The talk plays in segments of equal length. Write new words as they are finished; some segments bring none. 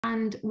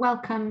And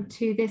welcome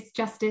to this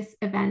justice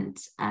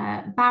event,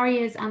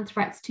 Barriers and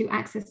Threats to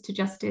Access to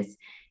Justice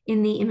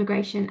in the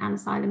Immigration and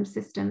Asylum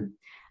System.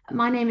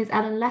 My name is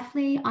Ellen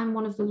Leffley. I'm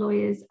one of the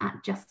lawyers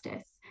at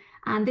Justice.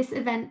 And this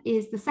event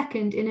is the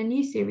second in a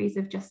new series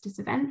of justice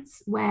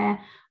events where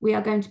we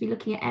are going to be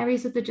looking at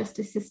areas of the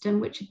justice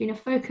system which have been a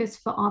focus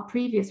for our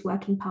previous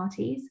working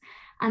parties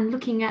and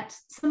looking at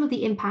some of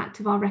the impact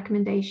of our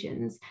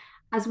recommendations,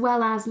 as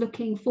well as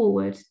looking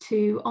forward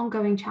to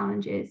ongoing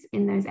challenges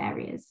in those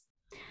areas.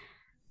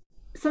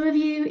 Some of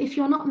you, if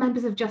you're not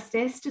members of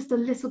Justice, just a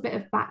little bit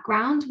of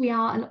background. We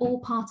are an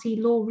all-party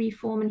law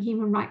reform and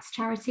human rights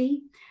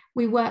charity.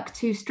 We work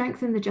to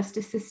strengthen the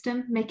justice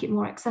system, make it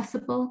more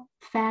accessible,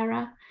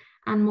 fairer,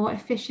 and more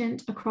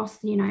efficient across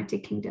the United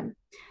Kingdom.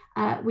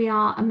 We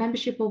are a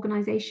membership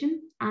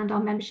organisation, and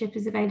our membership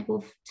is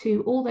available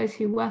to all those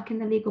who work in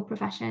the legal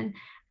profession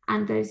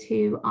and those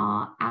who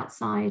are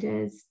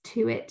outsiders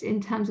to it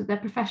in terms of their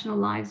professional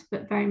lives,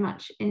 but very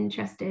much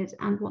interested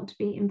and want to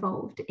be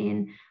involved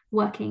in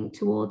working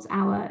towards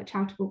our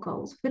charitable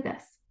goals with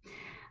us.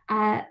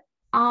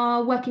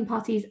 Our working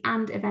parties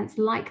and events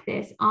like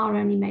this are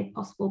only made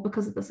possible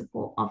because of the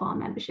support of our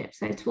membership.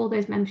 So to all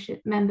those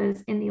membership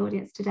members in the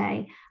audience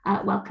today,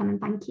 welcome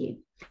and thank you.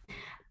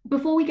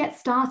 Before we get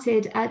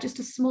started, just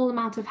a small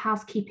amount of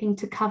housekeeping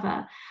to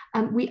cover.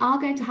 We are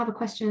going to have a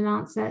question and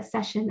answer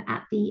session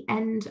at the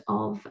end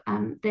of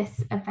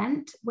this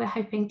event. We're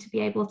hoping to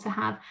be able to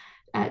have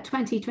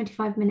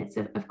 20-25 minutes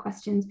of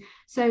questions.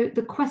 So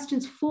the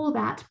questions for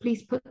that,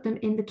 please put them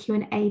in the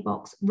Q&A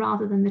box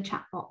rather than the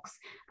chat box,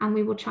 and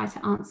we will try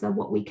to answer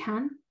what we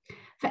can.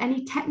 For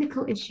any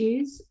technical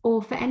issues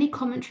or for any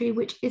commentary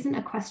which isn't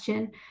a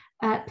question,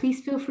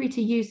 please feel free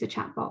to use the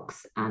chat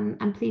box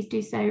and please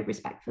do so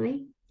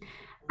respectfully.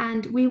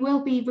 And we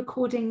will be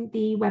recording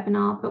the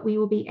webinar, but we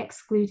will be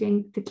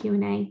excluding the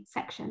Q&A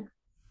section.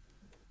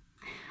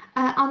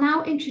 I'll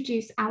now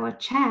introduce our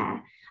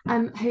chair,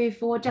 who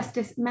for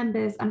Justice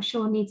members, I'm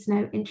sure needs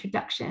no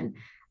introduction.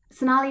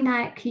 Sonali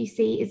Nayak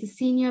QC is a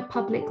senior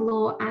public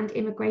law and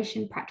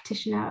immigration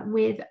practitioner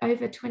with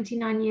over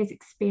 29 years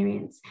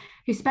experience,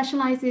 who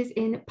specialises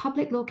in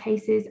public law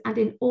cases and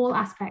in all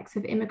aspects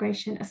of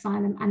immigration,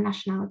 asylum and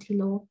nationality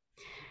law.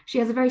 She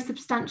has a very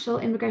substantial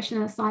immigration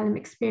and asylum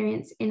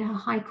experience in her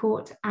High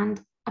Court and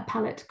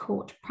Appellate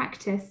Court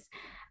practice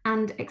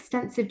and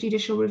extensive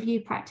judicial review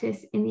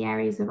practice in the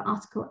areas of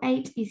Article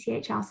 8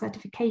 ECHR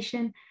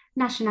certification,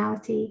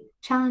 nationality,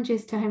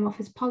 challenges to Home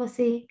Office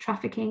policy,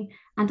 trafficking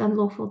and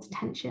unlawful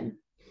detention.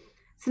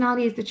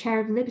 Sonali is the chair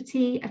of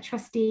Liberty, a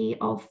trustee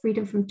of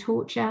Freedom from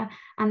Torture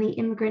and the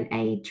Immigrant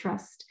Aid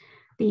Trust,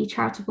 the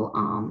charitable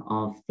arm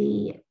of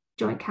the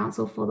Joint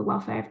Council for the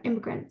Welfare of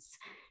Immigrants.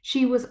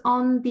 She was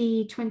on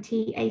the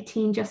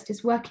 2018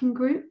 Justice Working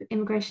Group,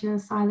 Immigration and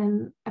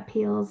Asylum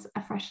Appeals,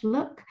 A Fresh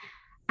Look,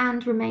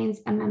 and remains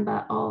a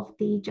member of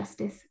the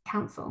Justice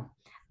Council.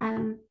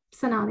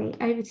 Sonali,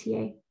 over to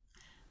you.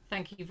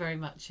 Thank you very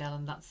much,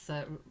 Ellen. That's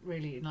a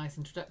really nice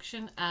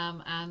introduction.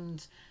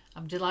 And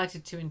I'm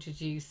delighted to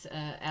introduce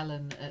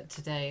Ellen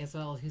today as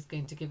well, who's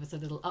going to give us a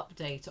little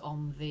update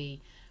on the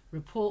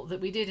report that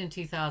we did in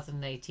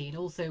 2018.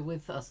 Also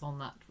with us on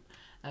that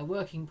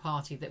working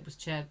party that was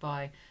chaired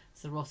by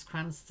Sir Ross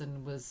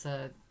Cranston was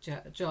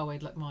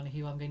Javed Lakmani,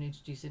 who I'm going to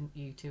introduce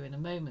you to in a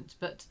moment.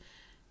 But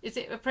is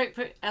it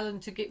appropriate,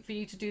 Ellen, for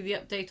you to do the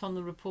update on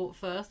the report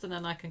first, and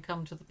then I can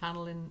come to the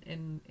panel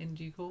in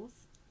due course?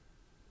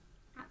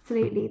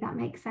 Absolutely, that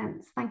makes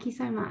sense. Thank you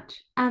so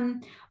much.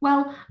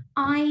 Well,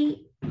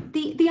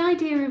 the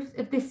idea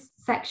of this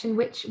section,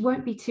 which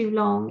won't be too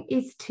long,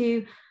 is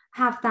to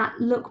have that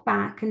look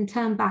back and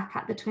turn back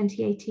at the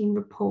 2018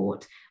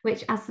 report,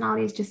 which, as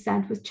Sonali has just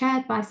said, was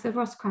chaired by Sir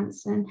Ross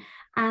Cranston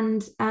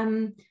and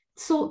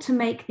sought to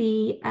make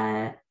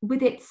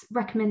with its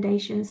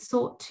recommendations,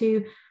 sought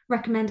to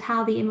recommend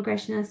how the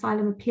immigration and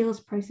asylum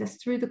appeals process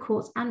through the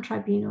courts and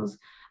tribunals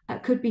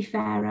could be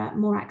fairer,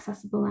 more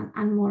accessible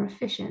and more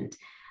efficient.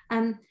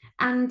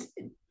 And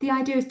the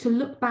idea is to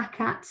look back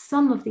at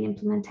some of the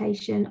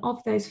implementation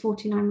of those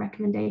 49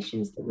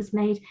 recommendations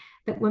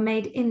that were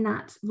made in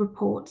that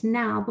report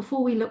now,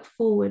 before we look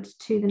forward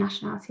to the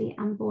Nationality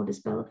and Borders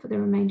Bill for the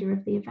remainder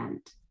of the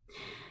event.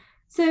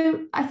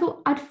 So I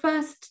thought I'd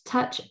first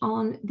touch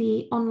on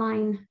the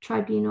online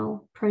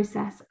tribunal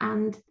process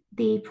and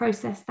the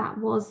process that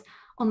was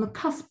on the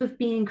cusp of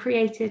being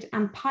created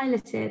and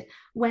piloted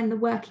when the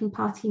Working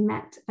Party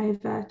met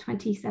over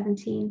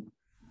 2017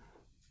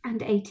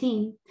 and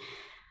 18.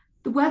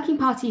 The Working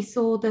Party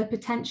saw the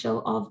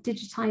potential of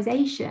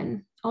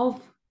digitisation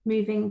of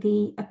moving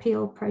the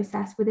appeal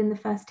process within the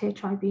first tier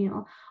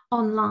tribunal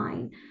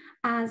online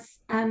as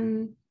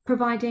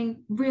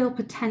providing real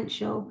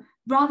potential.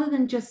 Rather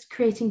than just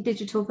creating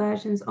digital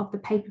versions of the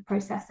paper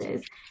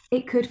processes,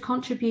 it could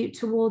contribute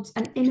towards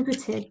an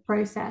innovative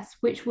process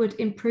which would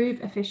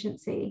improve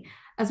efficiency,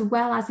 as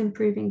well as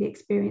improving the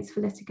experience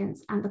for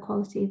litigants and the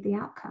quality of the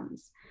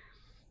outcomes.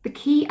 The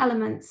key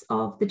elements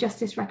of the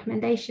Justice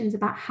recommendations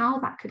about how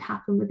that could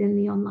happen within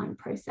the online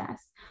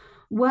process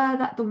were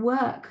that the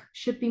work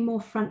should be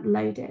more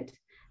front-loaded,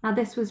 Now,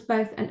 this was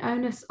both an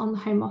onus on the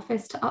Home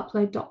Office to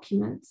upload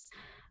documents,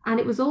 and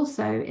it was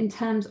also in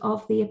terms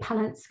of the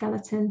appellant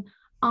skeleton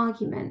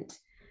argument,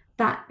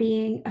 that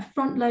being a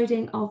front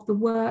loading of the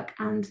work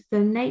and the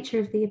nature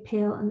of the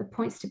appeal and the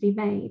points to be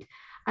made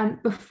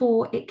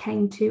before it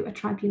came to a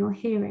tribunal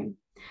hearing.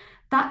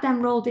 That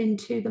then rolled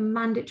into the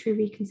mandatory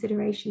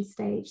reconsideration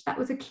stage. That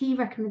was a key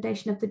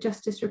recommendation of the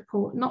Justice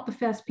Report, not the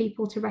first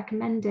people to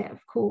recommend it,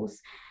 of course,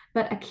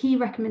 but a key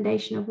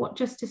recommendation of what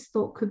Justice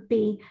thought could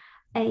be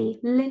a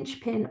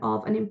linchpin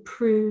of an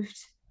improved,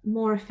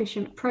 more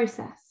efficient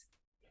process.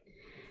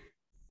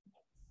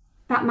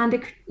 That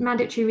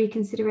mandatory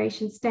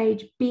reconsideration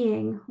stage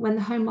being when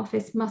the Home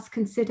Office must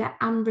consider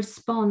and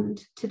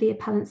respond to the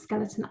appellant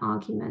skeleton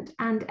argument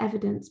and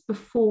evidence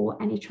before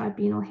any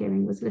tribunal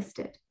hearing was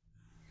listed.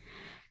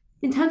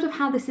 In terms of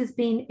how this has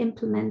been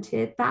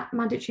implemented, that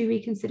mandatory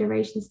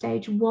reconsideration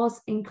stage was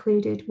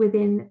included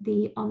within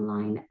the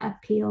online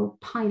appeal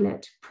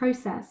pilot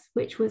process,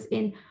 which was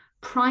in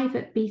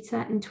private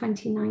beta in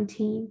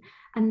 2019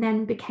 and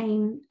then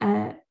became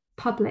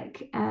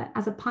public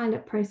as a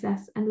pilot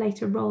process and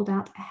later rolled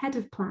out ahead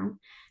of plan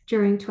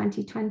during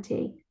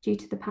 2020 due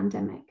to the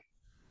pandemic.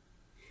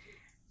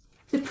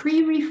 The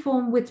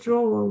pre-reform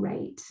withdrawal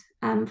rate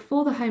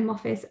for the Home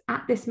Office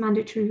at this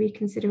mandatory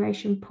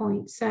reconsideration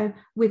point, so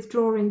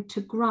withdrawing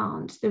to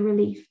grant the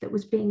relief that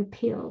was being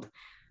appealed,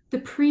 the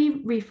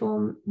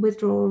pre-reform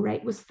withdrawal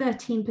rate was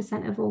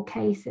 13% of all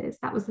cases.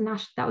 That was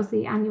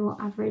the annual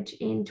average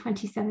in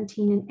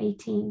 2017 and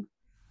 18.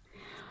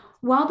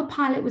 While the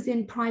pilot was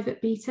in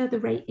private beta, the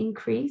rate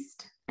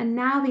increased, and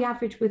now the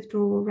average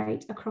withdrawal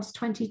rate across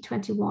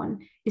 2021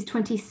 is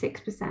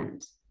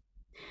 26%.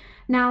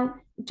 Now,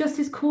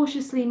 Justice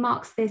cautiously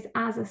marks this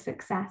as a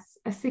success.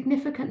 A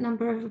significant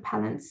number of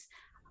appellants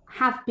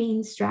have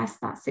been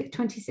stressed, that's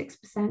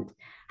 26%,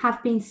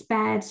 have been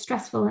spared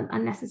stressful and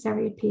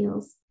unnecessary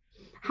appeals.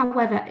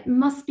 However, it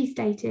must be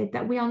stated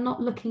that we are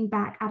not looking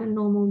back at a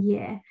normal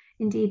year,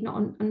 indeed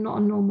not a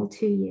normal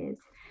 2 years.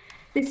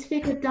 This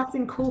figure does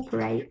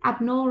incorporate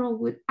abnormal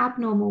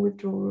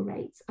withdrawal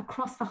rates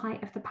across the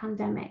height of the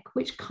pandemic,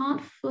 which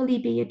can't fully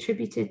be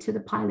attributed to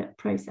the pilot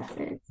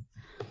processes.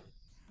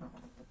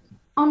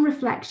 On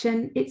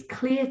reflection, it's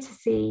clear to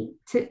see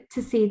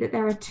that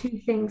there are two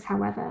things,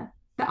 however,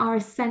 that are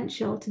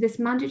essential to this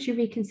mandatory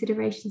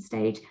reconsideration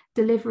stage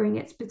delivering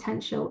its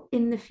potential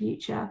in the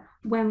future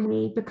when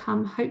we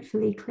become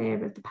hopefully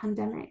clear of the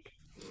pandemic.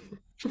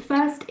 The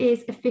first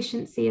is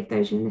efficiency of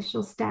those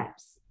initial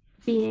steps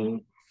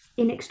being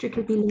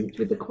inextricably linked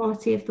with the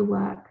quality of the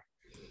work.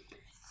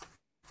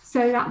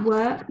 So that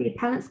work, the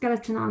appellant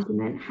skeleton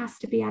argument, has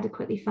to be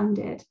adequately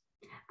funded.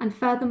 And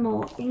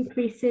furthermore,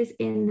 increases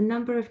in the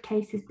number of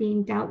cases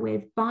being dealt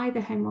with by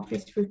the Home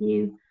Office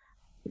review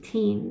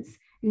teams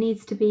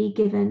needs to be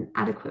given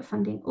adequate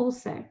funding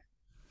also.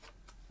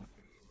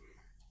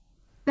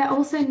 There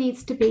also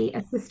needs to be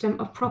a system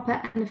of proper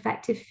and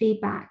effective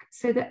feedback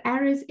so that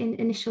errors in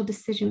initial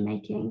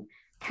decision-making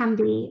can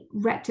be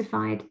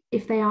rectified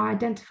if they are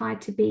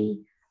identified to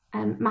be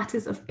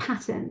matters of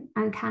pattern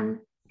and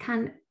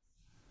can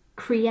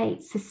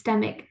create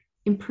systemic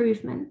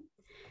improvement.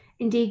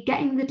 Indeed,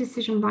 getting the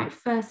decision right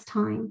first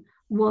time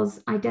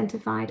was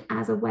identified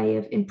as a way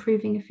of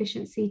improving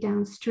efficiency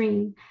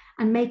downstream,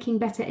 and making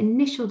better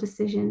initial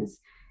decisions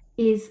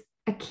is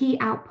a key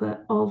output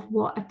of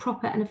what a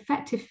proper and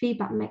effective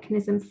feedback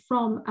mechanism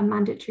from a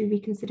mandatory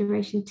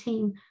reconsideration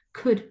team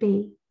could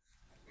be.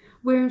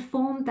 We're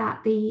informed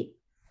that the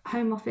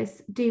Home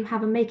Office do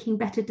have a Making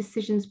Better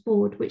Decisions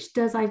board, which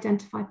does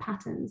identify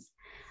patterns.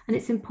 And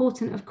it's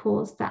important, of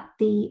course, that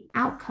the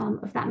outcome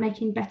of that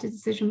Making Better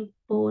Decision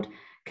board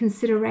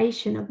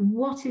consideration of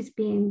what is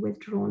being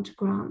withdrawn to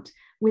grant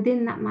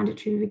within that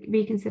mandatory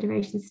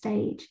reconsideration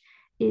stage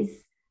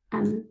is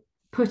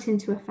put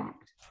into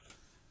effect.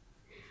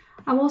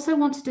 I also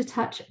wanted to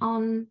touch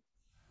on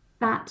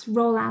that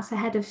rollout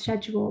ahead of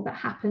schedule that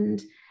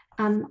happened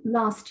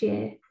last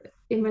year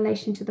in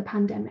relation to the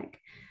pandemic.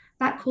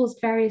 That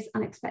caused various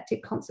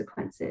unexpected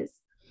consequences.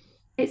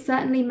 It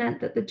certainly meant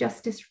that the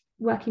Justice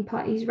Working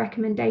Party's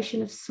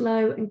recommendation of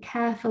slow and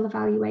careful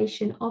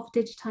evaluation of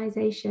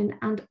digitisation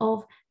and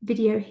of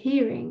video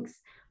hearings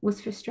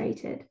was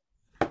frustrated.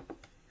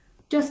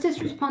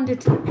 Justice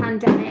responded to the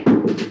pandemic.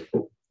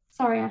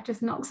 Sorry, I've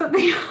just knocked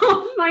something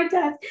off my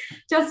desk.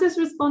 Justice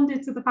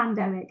responded to the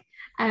pandemic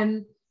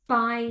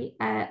by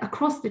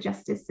across the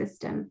justice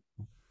system.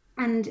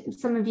 And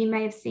some of you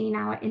may have seen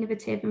our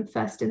innovative and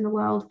first in the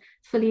world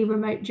fully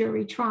remote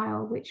jury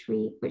trial, which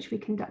we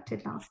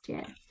conducted last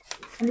year.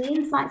 And the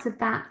insights of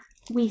that,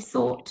 we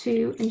sought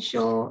to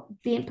ensure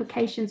the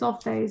implications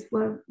of those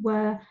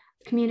were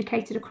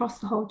communicated across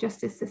the whole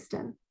justice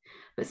system.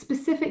 But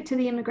specific to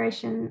the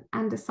Immigration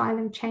and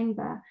Asylum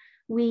Chamber,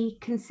 we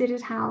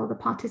considered how the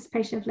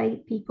participation of lay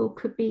people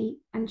could be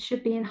and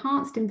should be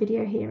enhanced in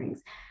video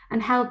hearings,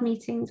 and held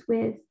meetings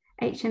with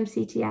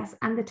HMCTS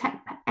and the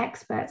tech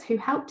experts who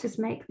helped us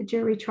make the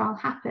jury trial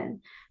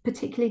happen,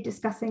 particularly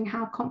discussing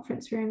how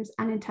conference rooms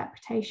and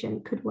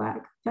interpretation could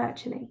work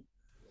virtually.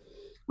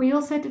 We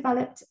also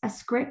developed a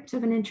script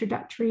of an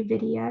introductory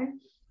video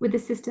with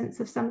assistance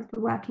of some of the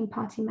working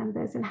party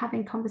members and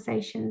having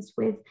conversations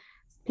with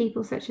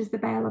people such as the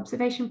Bail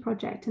Observation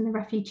Project and the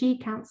Refugee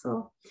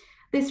Council.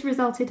 This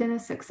resulted in a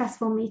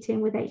successful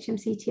meeting with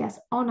HMCTS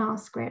on our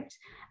script,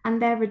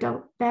 and their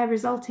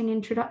resulting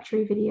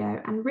introductory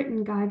video and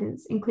written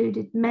guidance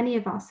included many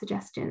of our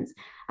suggestions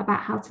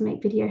about how to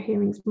make video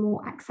hearings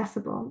more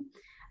accessible,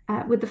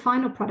 with the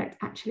final product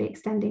actually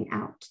extending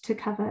out to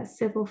cover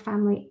civil,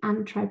 family,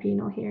 and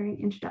tribunal hearing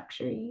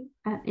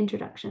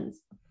introductions.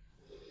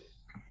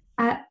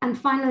 And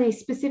finally,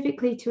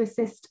 specifically to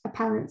assist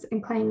appellants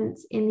and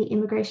claimants in the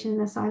immigration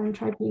and asylum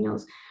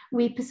tribunals,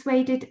 we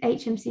persuaded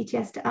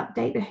HMCTS to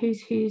update the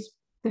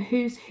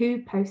Who's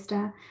Who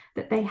poster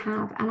that they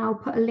have, and I'll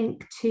put a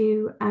link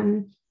to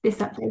this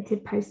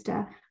updated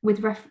poster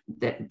with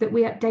that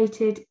we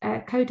updated,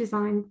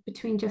 co-designed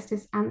between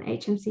Justice and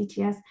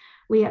HMCTS.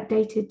 We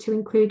updated to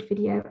include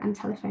video and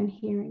telephone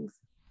hearings,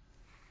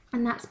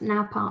 and that's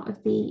now part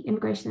of the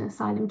Immigration and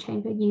Asylum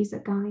Chamber user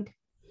guide.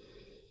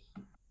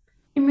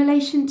 In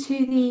relation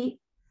to the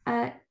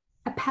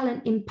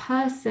appellant in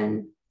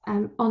person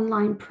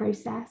online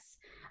process,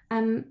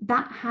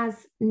 that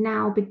has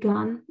now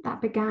begun.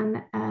 That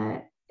began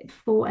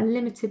for a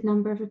limited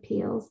number of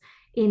appeals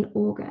in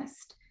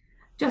August.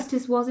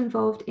 Justice was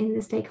involved in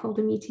the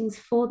stakeholder meetings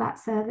for that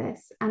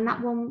service, and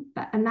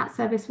that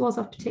service was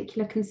of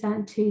particular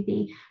concern to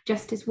the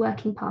Justice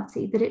Working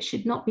Party, that it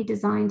should not be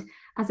designed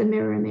as a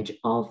mirror image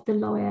of the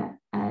lawyer,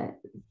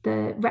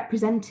 the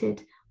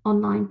represented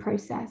online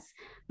process,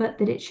 but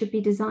that it should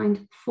be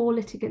designed for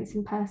litigants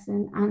in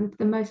person, and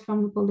the most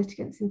vulnerable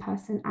litigants in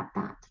person at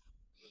that.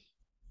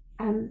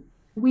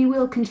 We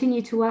will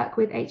continue to work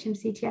with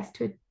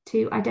HMCTS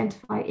to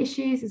identify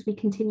issues as we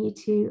continue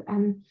to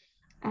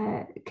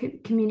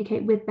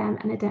communicate with them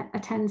and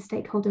attend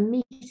stakeholder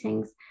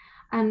meetings.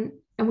 And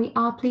we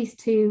are pleased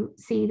to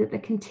see that the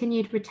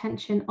continued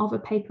retention of a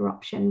paper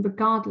option,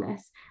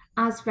 regardless,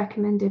 as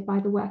recommended by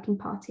the Working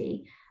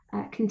Party,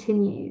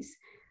 continues.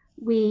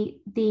 The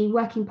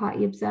Working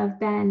Party observed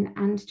then,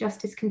 and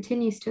Justice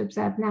continues to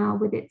observe now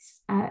with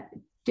its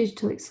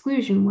digital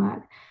exclusion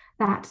work,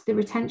 that the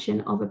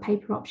retention of a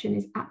paper option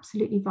is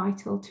absolutely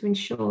vital to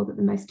ensure that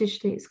the most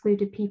digitally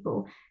excluded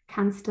people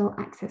can still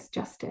access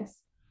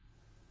justice.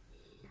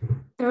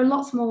 There are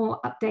lots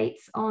more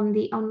updates on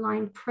the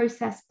online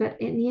process, but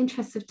in the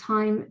interest of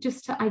time,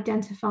 just to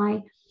identify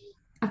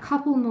a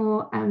couple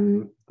more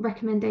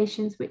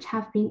recommendations which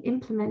have been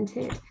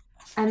implemented.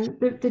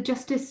 The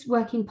Justice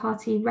Working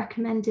Party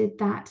recommended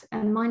that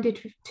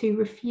minded to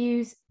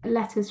refuse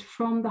letters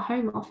from the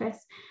Home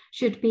Office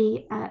should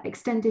be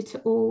extended to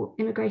all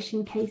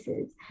immigration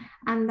cases,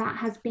 and that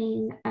has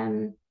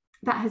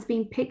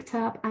been picked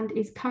up and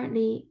is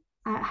currently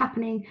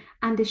happening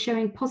and is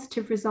showing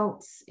positive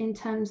results in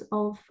terms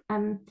of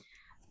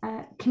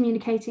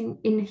communicating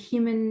in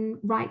human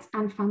rights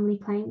and family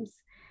claims.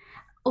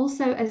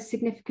 Also, a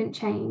significant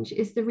change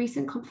is the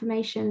recent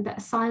confirmation that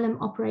asylum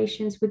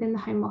operations within the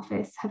Home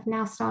Office have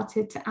now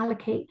started to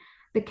allocate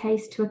the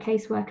case to a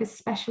caseworker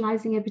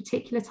specialising in a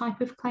particular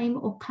type of claim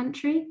or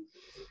country,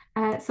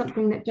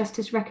 something that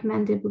Justice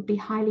recommended would be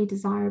highly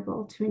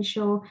desirable to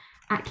ensure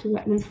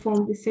accurate and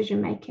informed decision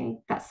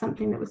making. That's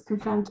something that was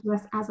confirmed to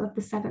us as of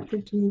the 7th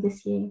of June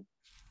this year.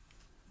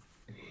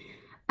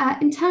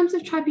 In terms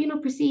of tribunal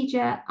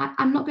procedure,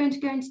 I'm not going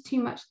to go into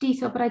too much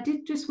detail, but I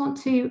did just want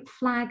to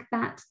flag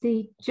that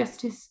the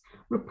Justice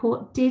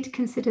report did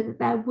consider that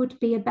there would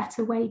be a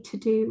better way to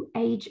do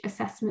age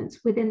assessments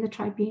within the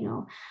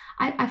tribunal.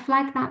 I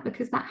flag that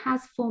because that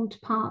has formed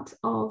part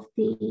of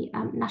the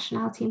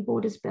Nationality and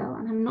Borders Bill,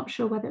 and I'm not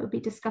sure whether it will be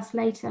discussed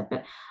later,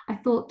 but I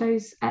thought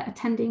those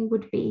attending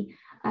would be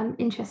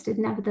interested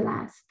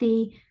nevertheless.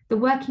 The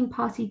Working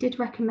Party did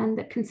recommend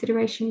that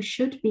consideration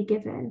should be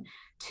given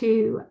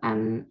to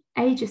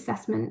age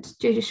assessment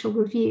judicial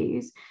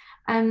reviews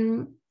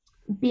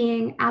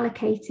being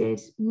allocated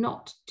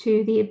not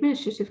to the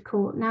administrative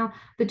court. Now,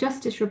 the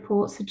Justice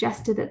report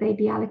suggested that they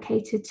be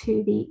allocated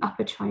to the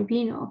upper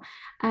tribunal,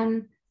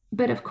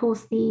 but of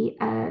course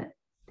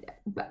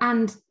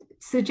and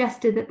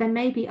suggested that there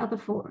may be other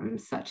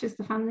forums such as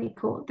the family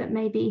court that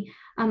may be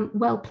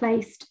well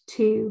placed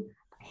to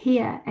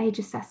hear age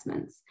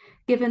assessments,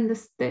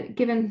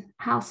 given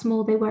how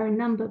small they were in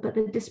number, but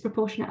the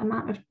disproportionate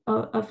amount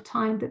of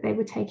time that they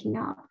were taking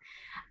up.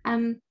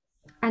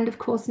 And of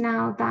course,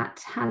 now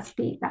that has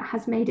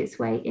made its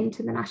way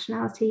into the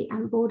Nationality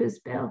and Borders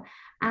Bill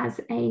as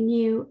a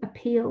new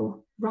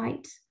appeal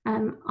right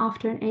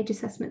after an age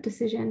assessment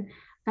decision.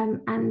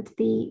 And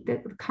the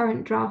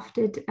current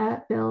drafted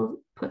bill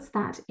puts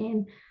that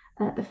in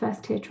the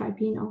first tier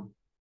tribunal.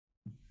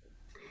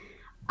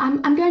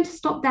 I'm going to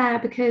stop there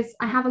because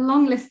I have a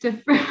long list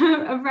of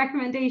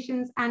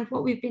recommendations and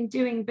what we've been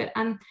doing, but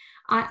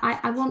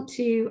I want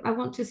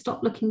to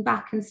stop looking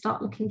back and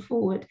start looking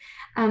forward.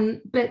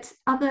 But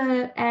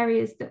other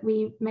areas that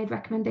we made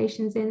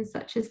recommendations in,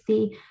 such as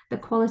the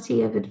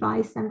quality of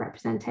advice and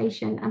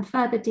representation, and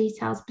further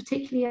details,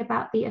 particularly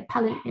about the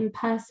appellant in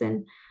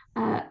person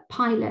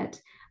pilot,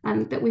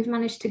 that we've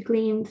managed to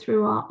glean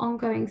through our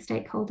ongoing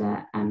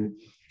stakeholder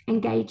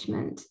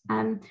engagement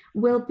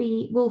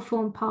will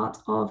form part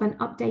of an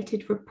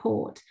updated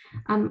report,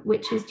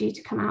 which is due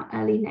to come out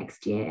early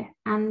next year,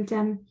 and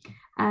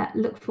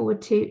look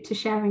forward to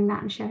sharing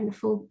that and sharing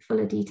the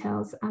fuller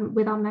details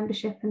with our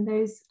membership and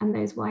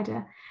those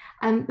wider.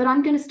 But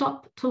I'm going to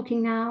stop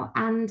talking now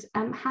and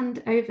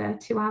hand over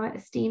to our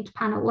esteemed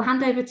panel. We'll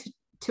hand over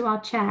to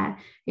our chair,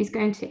 who's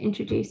going to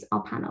introduce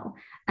our panel,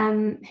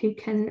 who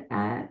can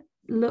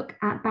look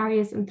at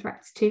barriers and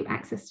threats to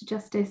access to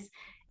justice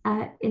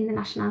in the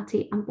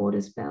Nationality and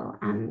Borders Bill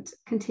and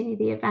continue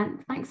the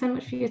event. Thanks so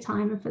much for your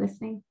time and for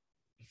listening.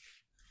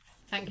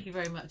 Thank you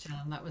very much,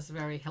 Ellen. That was a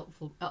very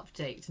helpful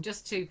update. And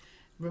just to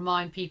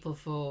remind people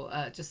for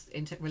just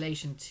in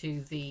relation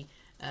to the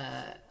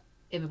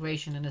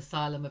Immigration and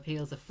Asylum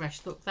Appeals, a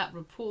fresh look, that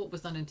report was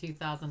done in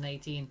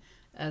 2018,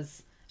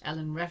 as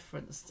Ellen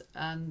referenced,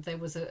 and there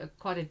was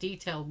quite a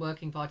detailed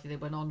working party that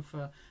went on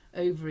for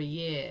over a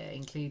year,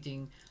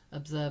 including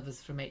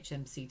observers from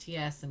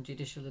HMCTS and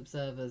judicial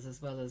observers,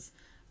 as well as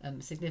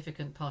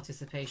significant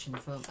participation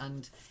from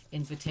and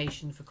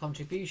invitation for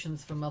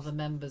contributions from other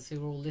members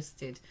who are all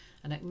listed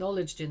and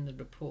acknowledged in the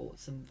report,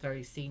 some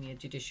very senior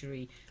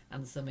judiciary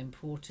and some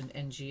important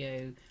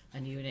NGO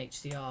and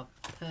UNHCR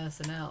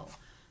personnel.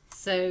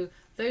 So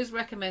those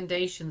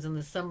recommendations and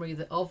the summary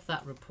of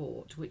that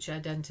report, which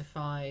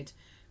identified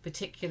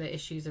particular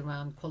issues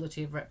around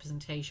quality of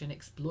representation,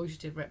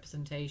 exploitative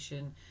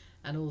representation,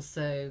 and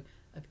also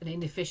an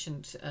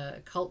inefficient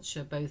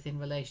culture, both in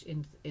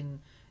relation in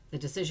the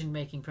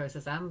decision-making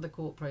process and the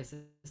court process.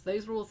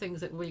 Those were all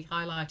things that were really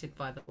highlighted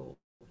by the report.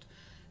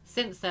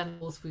 Since then, of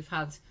course, we've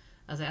had,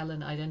 as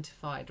Ellen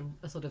identified,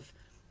 a sort of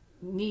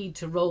need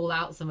to roll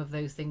out some of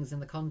those things in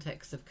the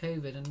context of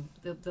COVID, and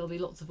there'll be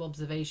lots of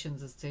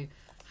observations as to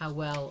how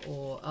well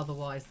or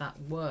otherwise that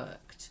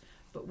worked.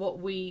 But what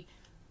we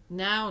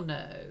now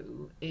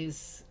know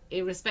is,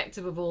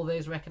 irrespective of all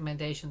those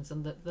recommendations,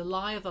 and that the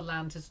lie of the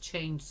land has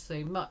changed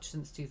so much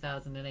since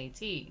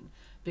 2018,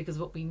 because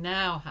what we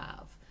now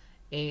have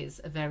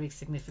is a very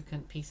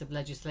significant piece of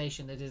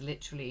legislation that is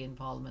literally in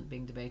Parliament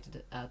being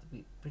debated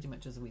pretty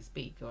much as we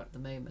speak, or at the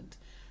moment,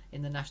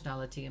 in the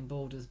Nationality and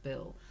Borders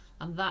Bill.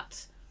 And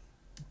that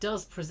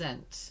does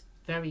present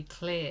very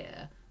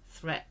clear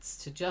threats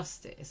to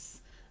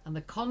justice and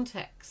the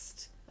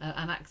context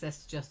and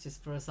access to justice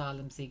for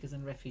asylum seekers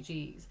and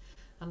refugees.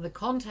 And the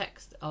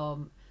context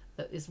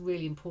that is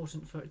really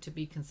important for it to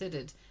be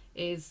considered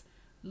is,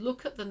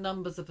 look at the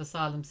numbers of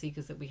asylum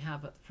seekers that we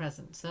have at the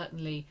present.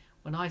 Certainly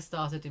when I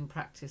started in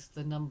practice,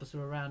 the numbers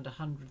were around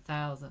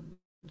 100,000.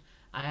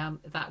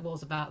 That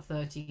was about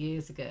 30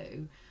 years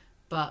ago,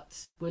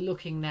 but we're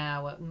looking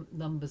now at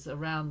numbers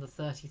around the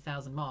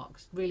 30,000 mark.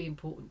 It's really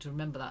important to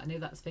remember that. I know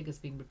that figure's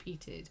been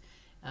repeated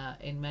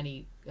in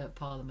many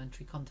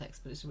parliamentary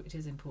contexts, but it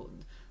is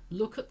important.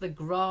 Look at the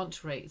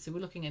grant rate. So we're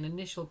looking at an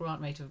initial grant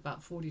rate of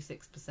about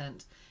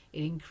 46%.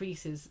 It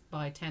increases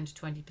by 10 to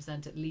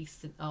 20% at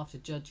least after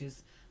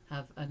judges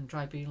and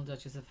tribunal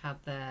judges have had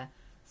their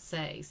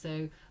say.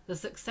 So the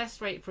success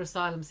rate for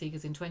asylum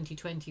seekers in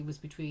 2020 was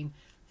between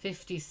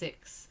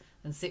 56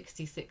 and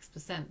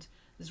 66%.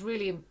 It's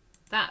really,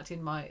 that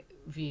in my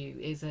view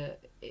is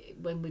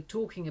when we're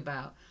talking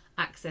about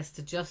access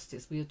to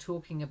justice, we are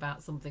talking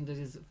about something that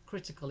is of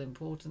critical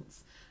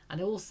importance,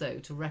 and also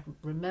to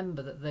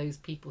remember that those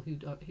people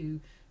who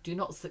do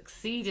not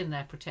succeed in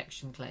their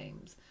protection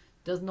claims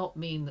does not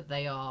mean that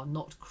they are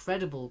not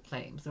credible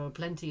claims. There are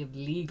plenty of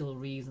legal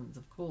reasons,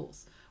 of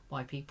course,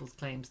 why people's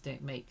claims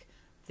don't make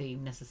the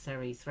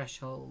necessary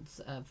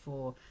thresholds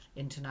for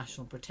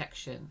international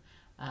protection,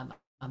 and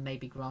may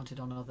be granted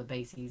on other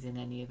bases in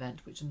any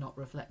event, which are not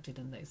reflected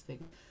in those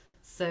figures.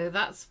 So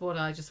that's what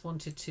I just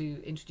wanted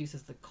to introduce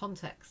as the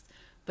context.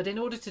 But in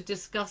order to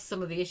discuss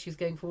some of the issues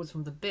going forwards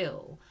from the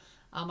bill,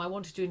 I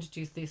wanted to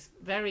introduce this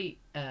very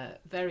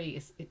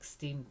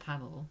esteemed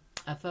panel.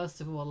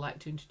 First of all, I'd like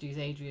to introduce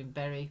Adrian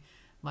Berry,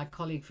 my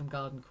colleague from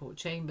Garden Court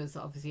Chambers.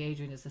 Obviously,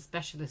 Adrian is a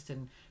specialist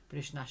in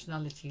British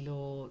nationality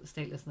law,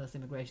 statelessness,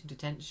 immigration,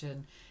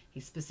 detention.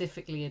 He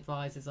specifically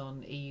advises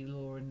on EU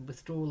law and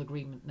withdrawal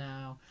agreement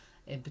now.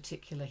 In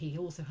particular, he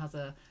also has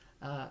a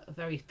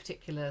very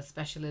particular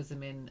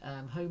specialism in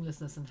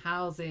homelessness and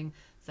housing,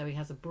 so he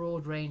has a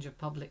broad range of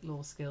public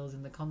law skills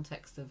in the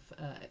context of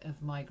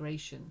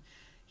migration.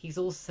 He's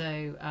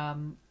also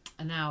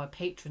now a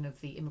patron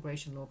of the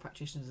Immigration Law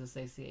Practitioners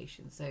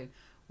Association, so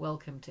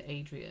welcome to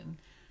Adrian.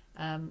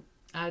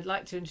 I'd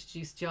like to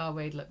introduce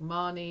Javed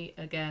Luqmani,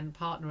 again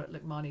partner at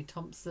Luqmani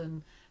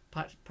Thompson,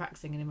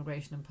 practicing in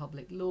immigration and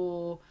public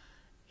law.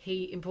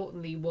 He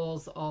importantly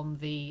was on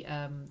the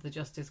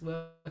Justice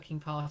Working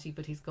Party,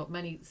 but he's got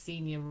many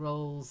senior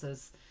roles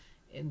as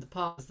in the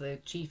past the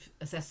Chief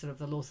Assessor of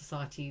the Law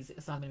Society's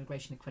Asylum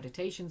Immigration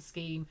Accreditation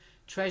Scheme,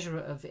 Treasurer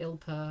of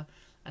ILPA,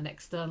 an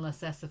external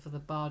assessor for the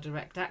Bar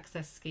Direct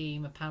Access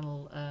Scheme, a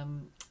panel,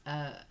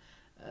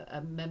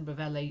 a member of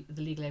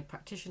the Legal Aid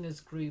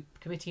Practitioners Group,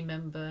 committee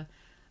member,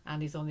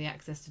 and he's on the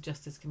Access to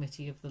Justice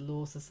Committee of the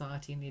Law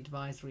Society and the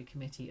Advisory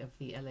Committee of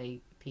the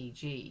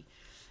LAPG.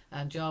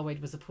 And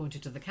Jarwade was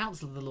appointed to the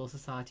Council of the Law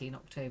Society in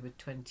October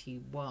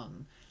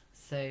 21.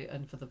 So,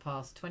 and for the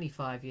past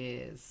 25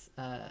 years,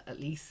 at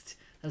least,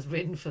 has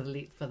written for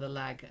the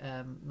LAG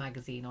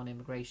magazine on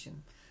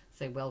immigration.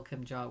 So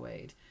welcome,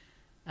 Jarwade.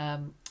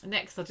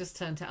 Next, I'll just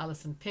turn to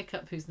Alison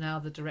Pickup, who's now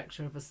the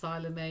Director of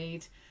Asylum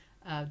Aid,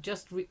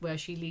 where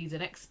she leads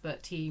an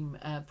expert team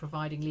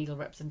providing legal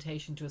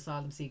representation to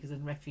asylum seekers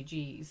and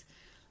refugees.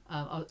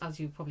 As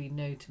you probably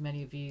know, to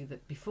many of you,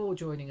 that before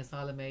joining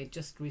Asylum Aid,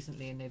 just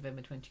recently in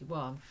November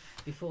 21,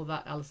 before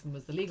that, Alison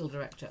was the legal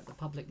director at the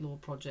Public Law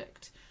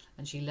Project,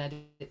 and she led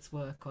its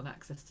work on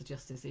access to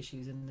justice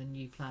issues in the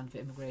new plan for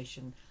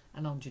immigration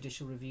and on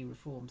judicial review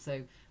reform.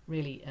 So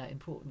really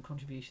important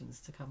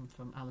contributions to come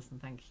from Alison,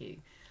 thank you.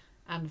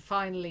 And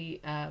finally,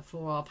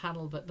 for our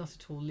panel, but not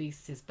at all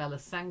least, is Bella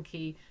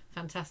Sankey.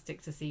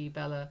 Fantastic to see you,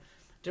 Bella.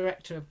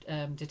 Director of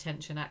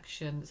Detention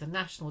Action. It's a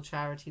national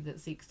charity that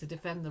seeks to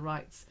defend the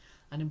rights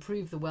and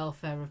improve the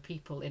welfare of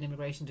people in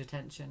immigration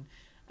detention.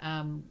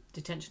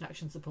 Detention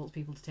Action supports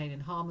people detained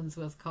in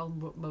Harmondsworth,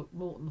 Colnbrook,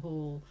 Morton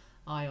Hall,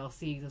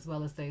 IRCs, as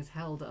well as those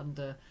held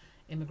under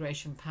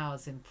immigration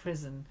powers in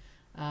prison.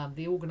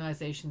 The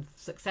organisation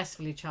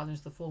successfully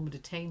challenged the former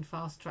detained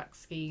fast-track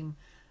scheme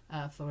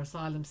for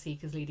asylum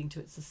seekers, leading to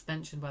its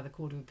suspension by the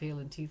Court of Appeal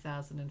in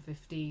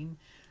 2015.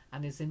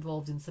 And is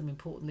involved in some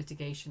important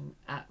litigation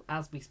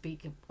as we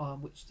speak,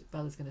 which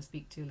Bella's going to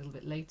speak to a little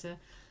bit later.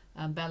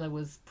 Bella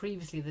was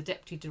previously the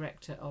Deputy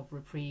Director of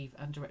Reprieve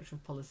and Director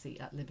of Policy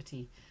at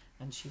Liberty,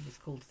 and she was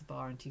called to the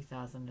bar in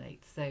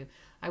 2008. So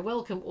I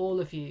welcome all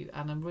of you,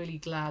 and I'm really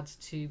glad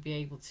to be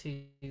able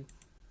to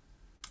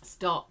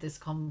start this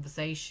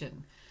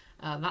conversation.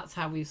 That's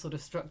how we've sort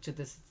of structured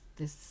this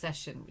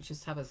session, which is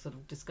to have a sort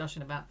of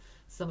discussion about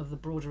some of the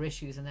broader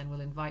issues, and then we'll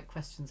invite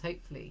questions,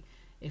 hopefully,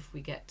 if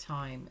we get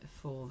time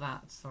for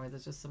that. Sorry,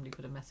 there's just somebody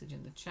put a message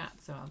in the chat,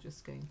 so I'm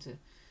just going to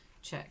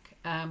check.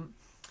 I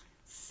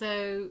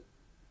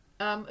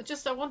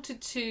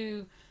wanted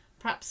to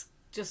perhaps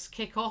just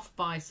kick off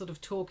by sort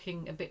of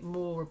talking a bit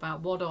more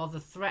about what are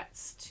the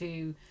threats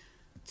to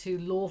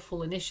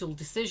lawful initial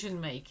decision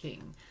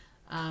making,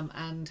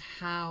 and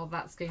how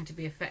that's going to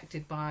be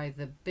affected by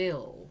the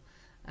bill,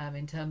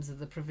 in terms of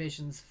the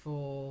provisions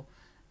for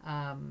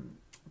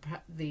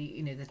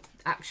the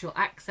actual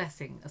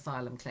accessing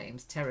asylum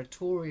claims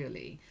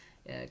territorially,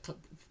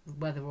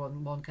 whether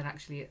one can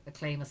actually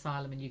claim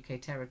asylum in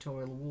UK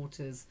territorial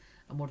waters,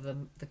 and what are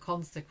the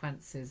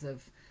consequences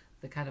of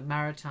the kind of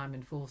maritime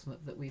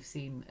enforcement that we've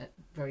seen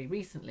very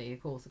recently,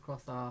 of course,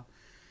 across our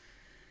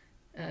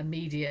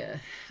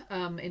media,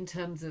 in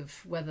terms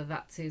of whether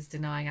that is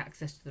denying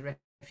access to the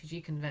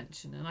Refugee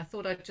Convention. And I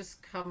thought I'd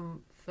just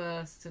come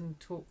first and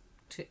talk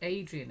to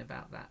Adrian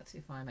about that,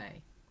 if I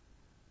may.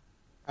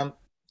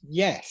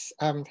 Yes,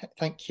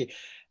 thank you.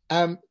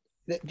 What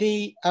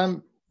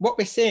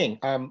we're seeing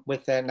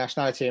with the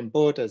Nationality and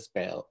Borders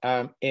Bill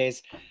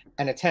is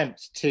an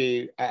attempt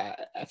to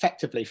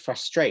effectively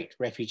frustrate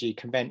Refugee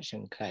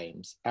Convention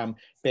claims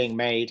being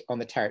made on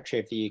the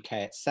territory of the UK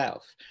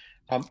itself.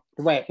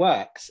 The way it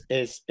works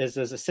is as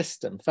a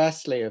system,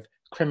 firstly, of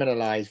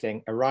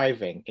criminalising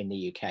arriving in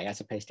the UK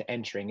as opposed to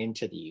entering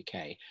into the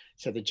UK.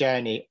 So the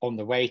journey on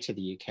the way to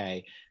the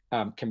UK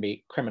can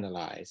be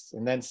criminalised.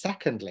 And then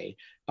secondly,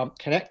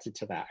 connected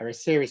to that are a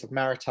series of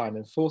maritime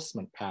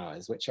enforcement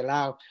powers which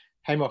allow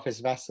Home Office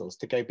vessels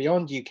to go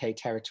beyond UK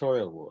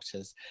territorial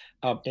waters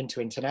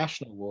into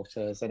international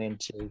waters and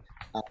into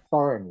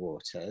foreign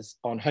waters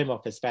on Home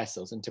Office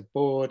vessels, and to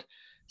board,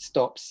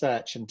 stop,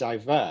 search and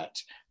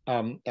divert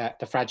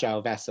the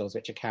fragile vessels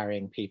which are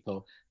carrying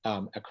people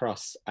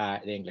across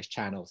the English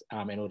channels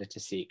in order to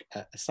seek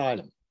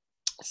asylum.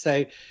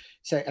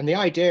 And the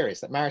idea is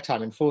that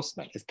maritime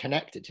enforcement is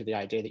connected to the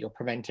idea that you're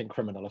preventing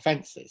criminal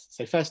offences.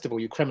 So first of all,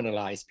 you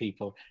criminalise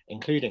people,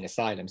 including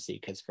asylum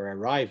seekers, for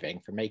arriving,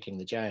 for making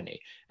the journey,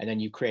 and then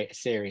you create a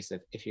series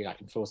of, if you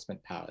like,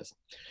 enforcement powers.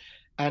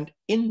 And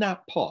in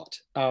that pot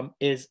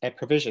is a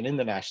provision in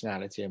the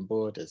Nationality and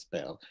Borders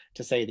Bill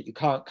to say that you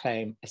can't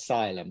claim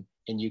asylum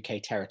in UK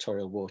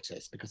territorial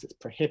waters because it's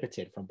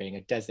prohibited from being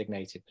a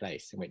designated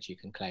place in which you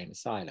can claim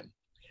asylum.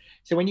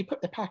 So when you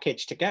put the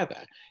package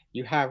together,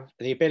 you have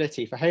the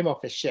ability for Home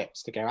Office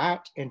ships to go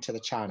out into the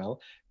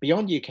Channel,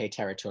 beyond UK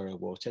territorial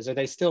waters, or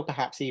they still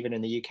perhaps even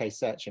in the UK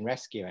search and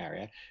rescue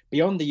area,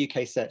 beyond the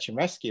UK search and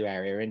rescue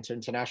area into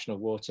international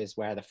waters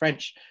where the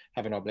French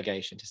have an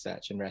obligation to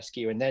search and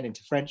rescue, and then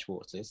into French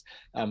waters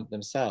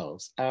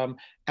themselves,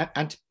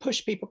 and to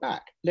push people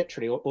back,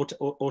 literally,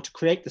 or to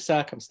create the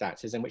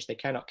circumstances in which they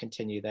cannot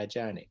continue their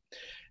journey.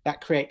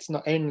 That creates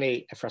not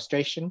only a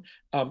frustration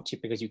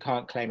because you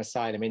can't claim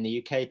asylum in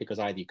the UK because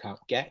either you can't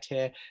get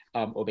here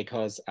or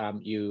because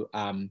you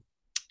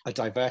are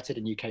diverted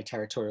in UK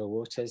territorial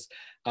waters,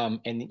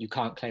 in that you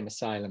can't claim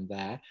asylum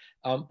there.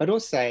 But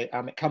also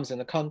it comes in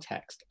the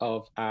context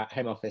of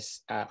Home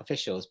Office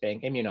officials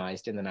being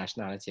immunised in the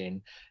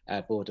Nationality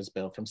and Borders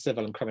Bill from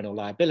civil and criminal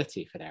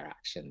liability for their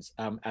actions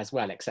as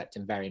well, except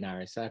in very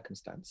narrow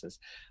circumstances.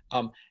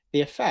 The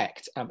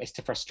effect is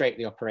to frustrate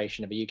the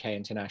operation of a UK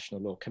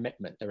international law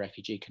commitment, the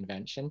Refugee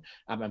Convention,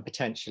 and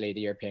potentially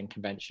the European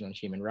Convention on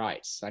Human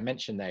Rights. I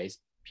mention those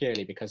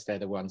purely because they're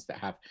the ones that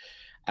have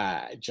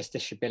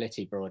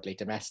justiciability broadly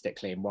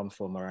domestically in one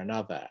form or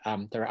another.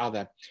 There are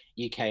other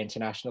UK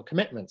international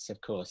commitments,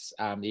 of course,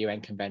 the UN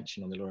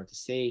Convention on the Law of the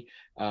Sea,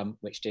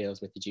 which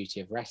deals with the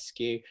duty of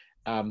rescue.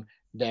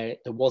 There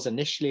was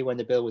initially, when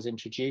the bill was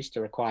introduced,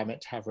 a requirement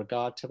to have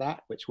regard to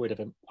that, which would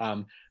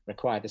have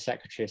required the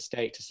Secretary of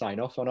State to sign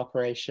off on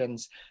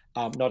operations,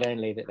 not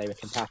only that they were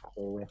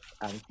compatible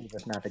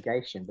with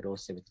navigation, but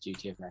also with the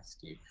duty of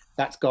rescue.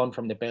 That's gone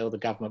from the bill. The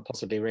government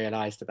possibly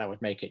realised that that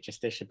would make it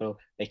justiciable.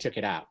 They took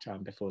it out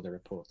before the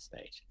report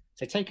stage.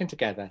 So taken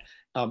together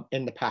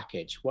in the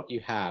package, what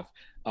you have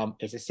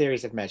is a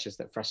series of measures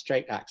that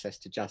frustrate access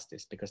to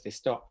justice because they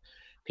stop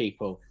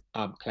people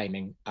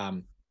claiming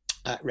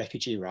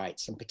refugee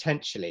rights, and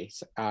potentially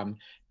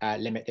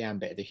limit the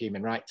ambit of the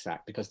Human Rights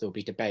Act, because there will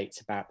be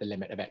debates about the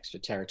limit of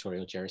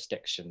extraterritorial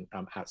jurisdiction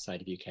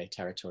outside of UK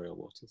territorial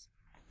waters.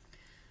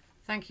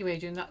 Thank you,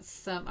 Adrian.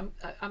 That's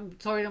I'm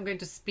sorry, I'm going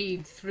to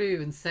speed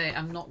through and say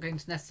I'm not going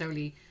to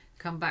necessarily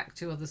come back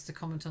to others to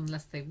comment on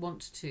unless they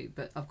want to,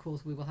 but of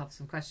course we will have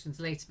some questions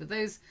later. But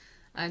those,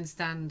 I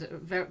understand, are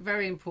very,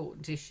 very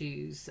important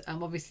issues.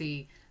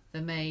 Obviously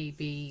there may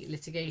be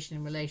litigation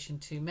in relation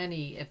to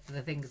many of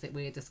the things that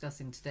we're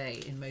discussing today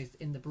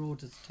in the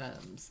broadest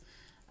terms,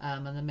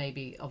 and there may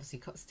be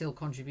obviously still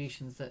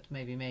contributions that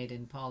may be made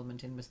in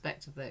Parliament in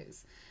respect of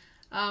those.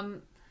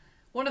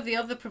 One of the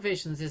other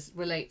provisions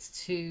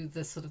relates to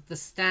the sort of the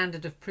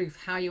standard of proof,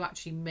 how you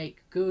actually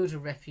make good a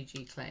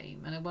refugee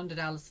claim, and I wondered,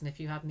 Alison, if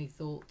you had any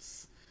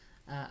thoughts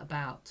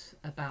about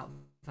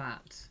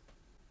that.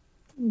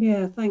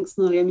 Yeah, thanks,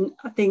 Nolly. I mean,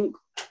 I think,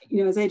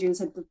 as Adrian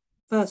said, the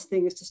first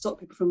thing is to stop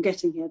people from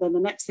getting here. Then the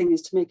next thing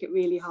is to make it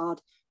really hard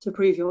to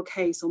prove your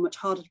case, or much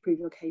harder to prove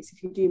your case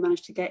if you do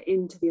manage to get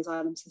into the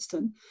asylum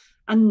system.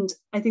 And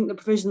I think the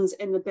provisions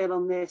in the bill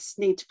on this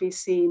need to be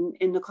seen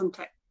in the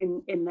context,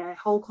 in their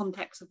whole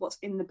context of what's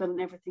in the bill and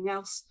everything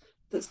else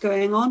that's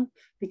going on,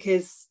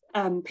 because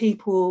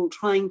people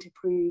trying to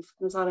prove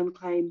an asylum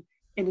claim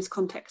in this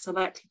context are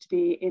likely to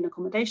be in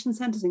accommodation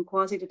centres, in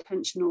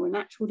quasi-detention or in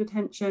actual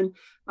detention.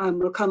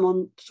 We'll come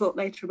on to talk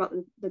later about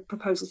the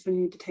proposals for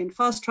new detained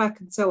fast track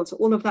and so on. So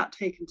all of that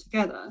taken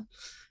together.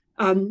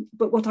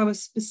 But what I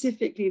was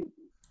specifically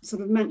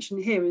sort of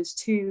mentioning here is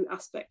two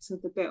aspects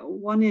of the bill.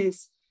 One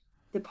is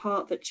the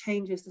part that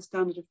changes the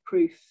standard of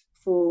proof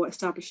for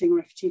establishing a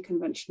refugee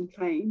convention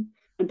claim,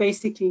 and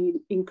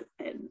basically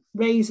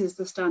raises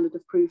the standard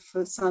of proof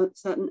for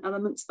certain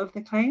elements of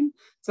the claim.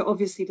 So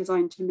obviously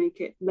designed to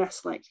make it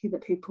less likely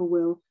that people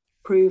will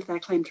prove their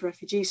claim to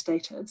refugee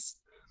status.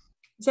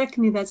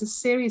 Secondly, there's a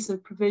series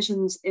of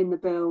provisions in the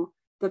bill,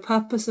 the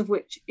purpose of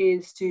which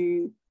is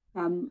to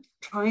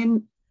try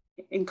and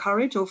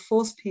encourage or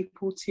force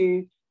people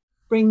to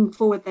bring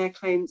forward their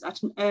claims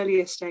at an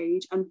earlier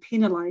stage and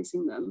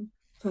penalising them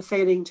for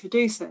failing to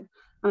do so.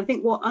 And I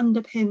think what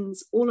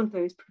underpins all of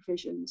those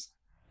provisions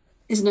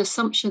is an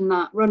assumption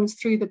that runs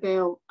through the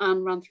bill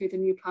and ran through the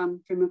new plan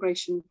for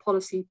immigration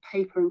policy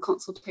paper and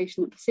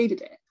consultation that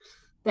preceded it,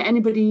 that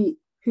anybody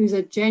who has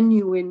a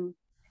genuine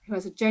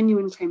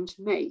claim to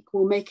make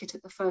will make it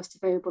at the first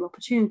available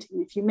opportunity.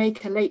 And if you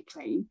make a late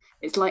claim,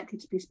 it's likely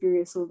to be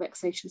spurious or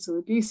vexatious or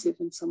abusive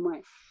in some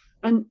way.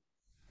 And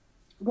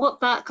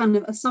what that kind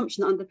of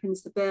assumption that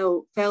underpins the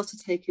bill fails to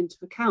take into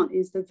account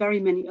is the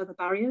very many other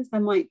barriers there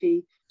might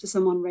be to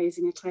someone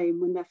raising a claim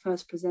when they're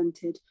first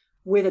presented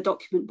with a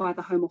document by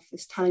the Home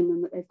Office telling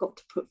them that they've got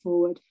to put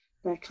forward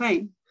their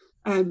claim.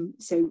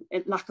 So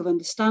lack of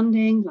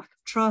understanding, lack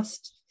of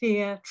trust,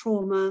 fear,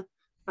 trauma,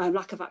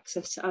 lack of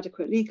access to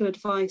adequate legal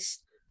advice,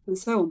 and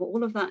so on. But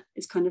all of that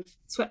is kind of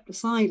swept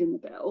aside in the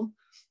bill.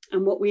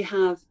 And what we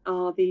have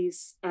are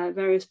these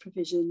various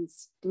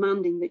provisions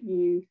demanding that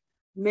you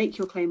make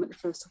your claim at the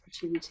first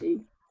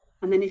opportunity.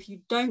 And then if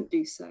you don't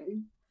do so,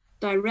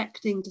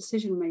 directing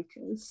decision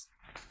makers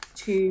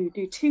to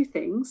do two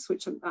things,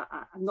 which I'm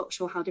not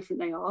sure how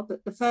different they are,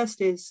 but the first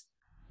is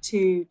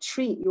to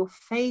treat your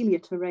failure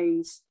to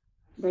raise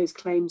those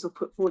claims or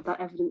put forward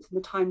that evidence in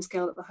the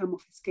timescale that the Home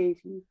Office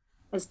gave you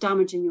as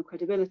damaging your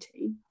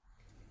credibility.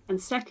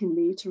 And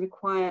secondly, to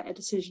require a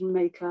decision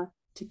maker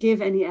to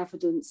give any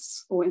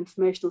evidence or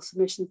informational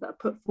submissions that are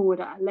put forward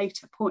at a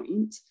later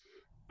point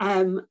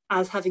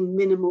as having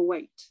minimal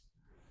weight.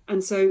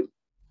 And so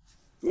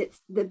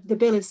the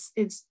bill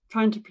is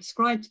trying to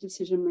prescribe to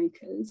decision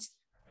makers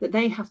that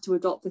they have to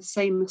adopt the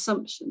same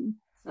assumption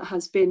that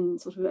has been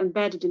sort of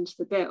embedded into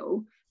the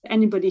bill, that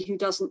anybody who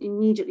doesn't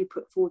immediately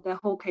put forward their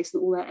whole case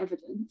and all their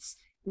evidence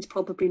is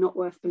probably not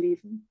worth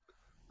believing.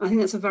 I think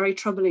that's a very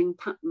troubling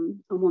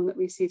pattern, and one that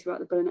we see throughout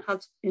the bill, and it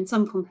has in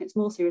some contexts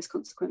more serious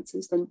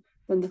consequences than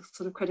the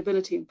sort of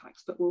credibility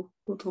impacts. But we'll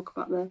talk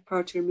about the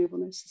priority removal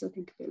notices, I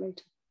think, a bit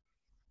later.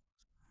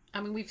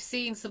 I mean, we've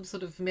seen some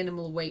sort of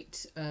minimal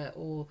weight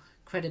or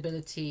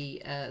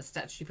credibility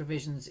statutory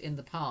provisions in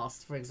the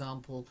past, for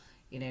example,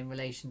 in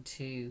relation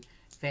to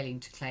failing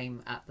to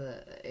claim at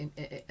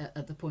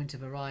the point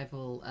of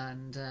arrival,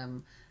 and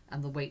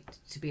the weight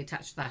to be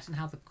attached to that, and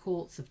how the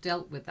courts have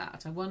dealt with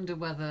that. I wonder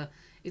whether,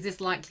 is this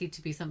likely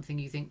to be something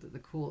you think that the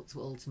courts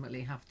will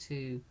ultimately have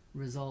to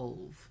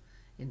resolve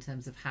in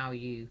terms of how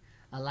you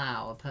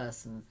allow a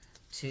person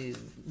to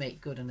make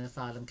good an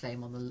asylum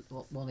claim on the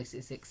one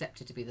is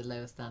accepted to be the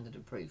lowest standard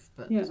of proof?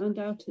 But yeah,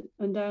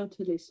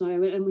 undoubtedly. So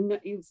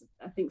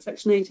I think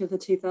Section 8 of the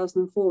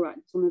 2004 Act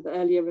was one of the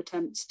earlier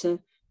attempts to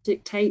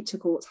dictate to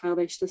courts how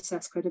they should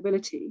assess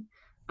credibility,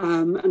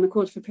 and the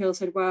Court of Appeal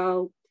said,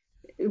 well,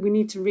 we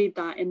need to read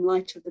that in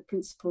light of the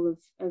principle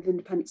of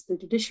independence of the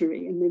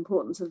judiciary and the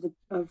importance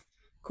of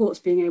courts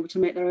being able to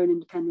make their own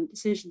independent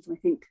decisions. And I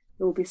think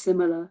there will be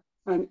similar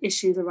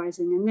issues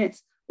arising in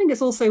this. I think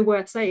it's also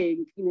worth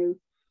saying, in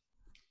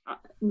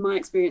my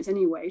experience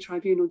anyway,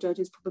 tribunal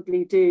judges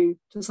probably do,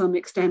 to some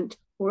extent,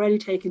 already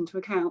take into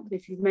account that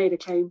if you've made a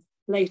claim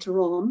later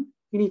on,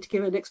 you need to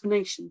give an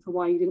explanation for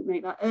why you didn't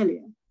make that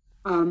earlier.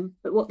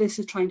 But what this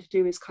is trying to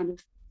do is kind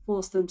of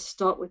force them to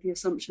start with the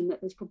assumption that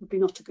there's probably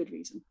not a good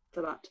reason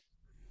for that,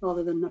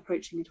 rather than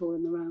approaching it all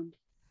in the round.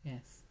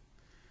 Yes.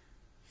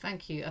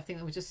 Thank you. I think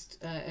I would just,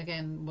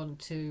 again, want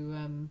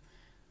to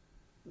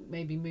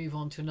maybe move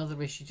on to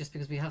another issue, just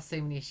because we have so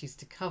many issues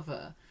to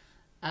cover.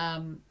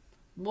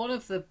 One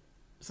of the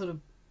sort of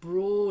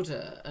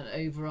broader and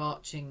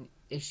overarching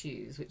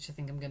issues, which I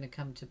think I'm going to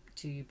come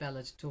to you,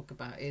 Bella, to talk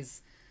about,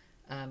 is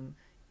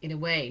in a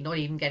way not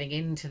even getting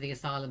into the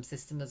asylum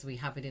system as we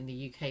have it in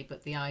the UK,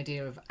 but the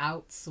idea of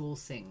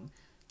outsourcing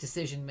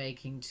decision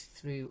making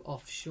through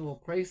offshore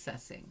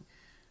processing.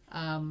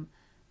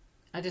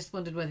 I just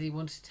wondered whether you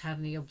wanted to have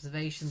any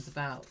observations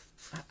about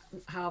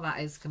how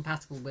that is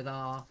compatible with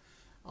our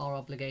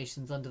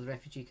obligations under the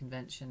Refugee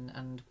Convention,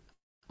 and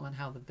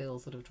how the bill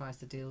sort of tries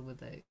to deal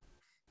with it.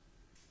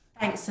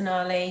 Thanks,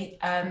 Sonali.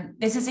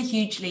 This is a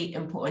hugely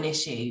important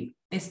issue.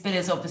 This bill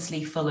is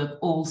obviously full of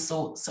all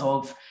sorts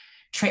of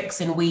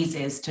tricks and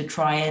wheezes to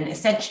try and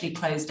essentially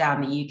close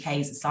down the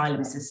UK's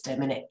asylum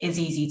system, and it is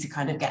easy to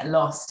kind of get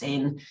lost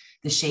in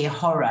the sheer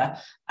horror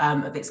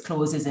of its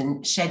clauses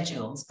and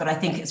schedules. But I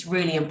think it's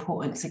really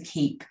important to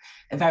keep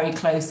a very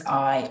close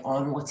eye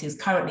on what is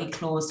currently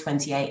Clause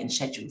 28 in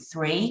Schedule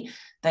 3,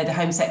 though the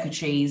Home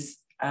Secretary's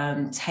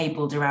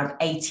tabled around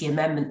 80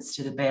 amendments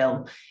to the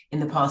bill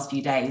in the past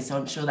few days, so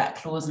I'm sure that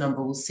clause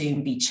number will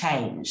soon be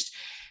changed.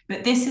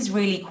 But this is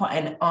really quite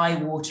an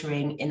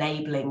eye-watering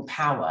enabling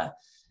power,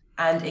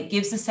 and it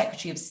gives the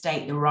Secretary of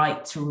State the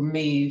right to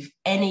remove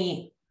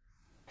any,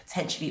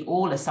 potentially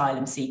all,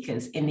 asylum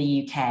seekers in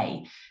the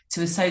UK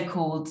to a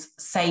so-called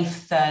safe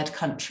third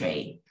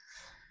country.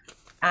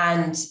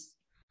 And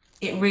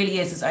it really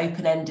is as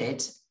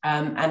open-ended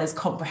and as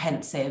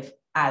comprehensive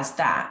as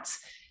that.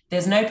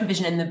 There's no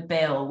provision in the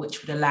bill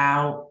which would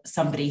allow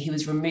somebody who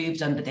was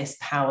removed under this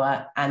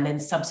power and then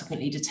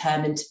subsequently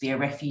determined to be a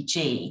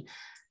refugee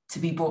to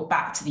be brought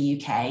back to the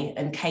UK,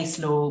 and case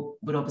law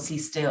would obviously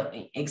still,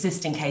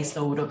 existing case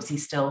law would obviously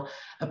still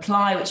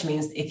apply, which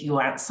means if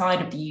you're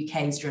outside of the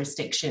UK's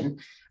jurisdiction,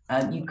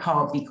 you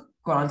can't be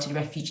granted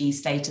refugee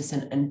status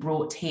and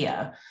brought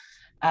here.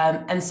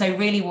 And so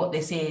really what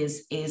this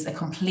is a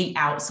complete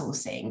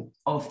outsourcing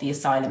of the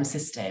asylum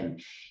system.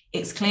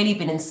 It's clearly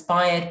been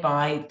inspired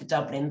by the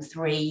Dublin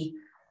III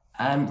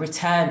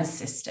return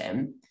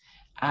system.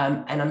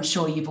 And I'm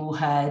sure you've all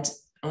heard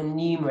on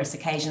numerous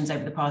occasions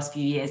over the past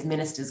few years,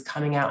 ministers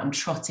coming out and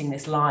trotting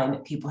this line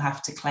that people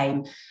have to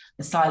claim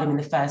asylum in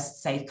the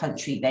first safe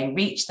country they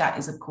reach. That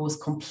is, of course,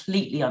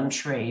 completely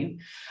untrue.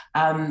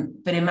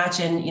 But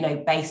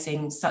imagine,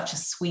 basing such a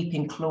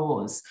sweeping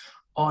clause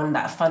on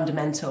that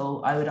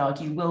fundamental, I would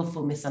argue,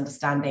 willful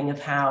misunderstanding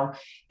of how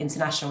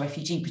international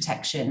refugee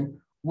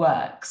protection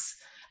works.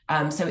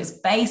 So it's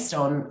based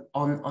on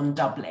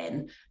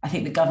Dublin. I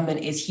think the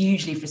government is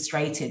hugely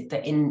frustrated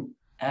that in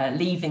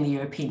leaving the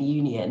European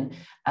Union,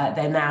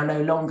 they're now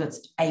no longer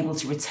able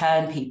to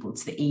return people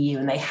to the EU,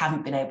 and they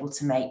haven't been able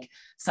to make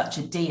such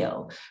a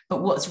deal.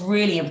 But what's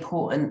really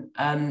important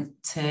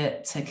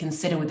to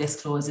consider with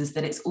this clause is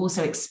that it's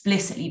also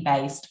explicitly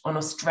based on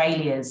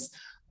Australia's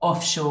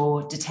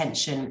offshore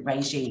detention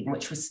regime,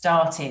 which was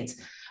started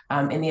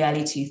in the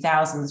early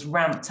 2000s,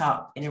 ramped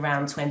up in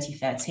around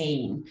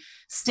 2013,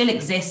 still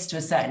exists to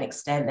a certain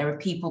extent. There are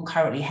people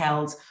currently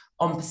held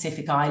on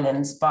Pacific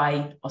Islands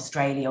by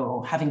Australia,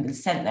 or having been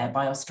sent there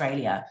by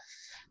Australia,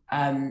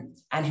 and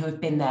who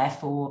have been there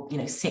for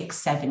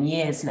 6-7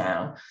 years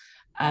now.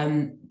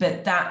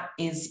 But that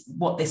is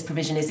what this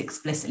provision is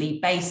explicitly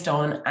based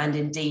on, and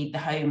indeed the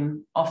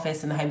Home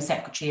Office and the Home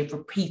Secretary have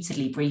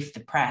repeatedly briefed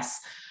the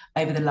press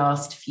over the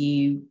last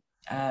few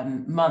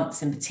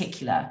months in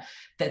particular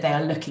that they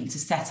are looking to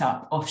set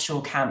up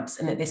offshore camps,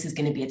 and that this is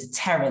going to be a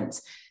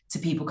deterrent to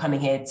people coming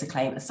here to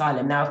claim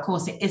asylum. Now, of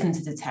course, it isn't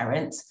a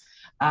deterrent.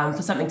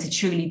 For something to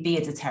truly be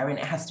a deterrent,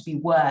 it has to be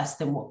worse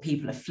than what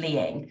people are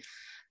fleeing.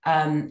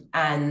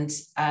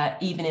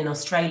 Even in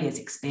Australia's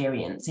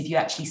experience, if you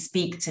actually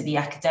speak to the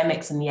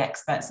academics and the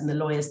experts and the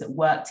lawyers that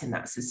worked in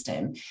that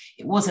system,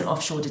 it wasn't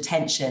offshore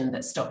detention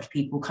that stopped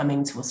people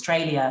coming to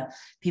Australia.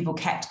 People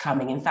kept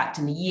coming. In fact,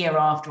 in the year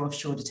after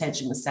offshore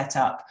detention was set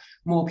up,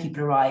 more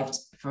people arrived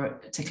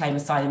to claim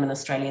asylum in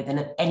Australia than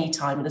at any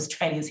time in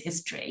Australia's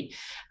history.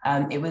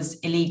 It was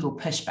illegal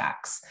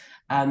pushbacks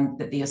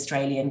that the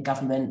Australian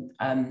government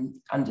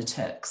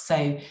undertook.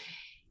 So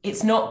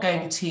it's not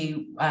going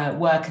to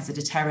work as a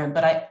deterrent,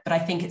 but I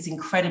think it's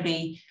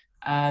incredibly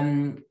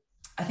important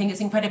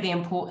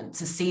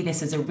to see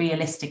this as a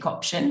realistic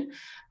option.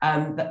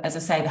 But as I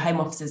say, the Home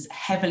Office is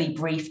heavily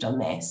briefed on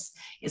this.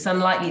 It's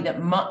unlikely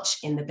that much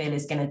in the bill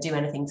is going to do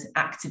anything to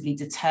actively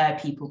deter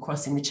people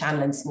crossing the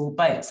channel in small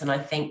boats. And I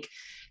think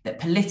that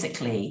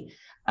politically,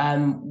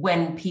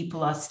 when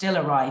people are still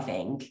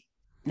arriving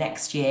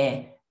next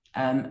year,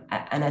 and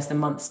as the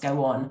months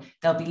go on,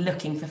 they'll be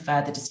looking for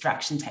further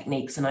distraction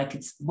techniques. And I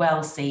could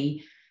well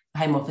see the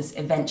Home Office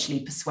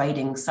eventually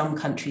persuading some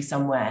country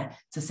somewhere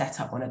to set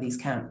up one of these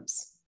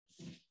camps.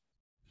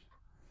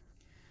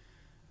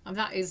 And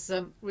that is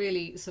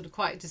really sort of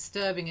quite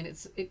disturbing, and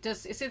it's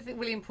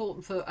really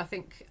important for, I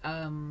think,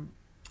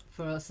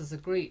 for us as a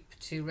group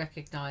to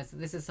recognise that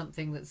this is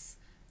something that's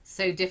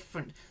so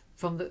different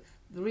from the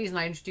reason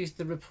I introduced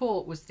the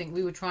report was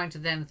we were trying to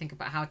then think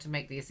about how to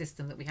make the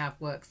system that we have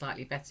work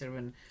slightly better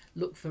and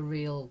look for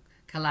real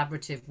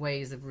collaborative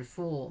ways of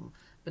reform.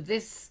 But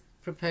this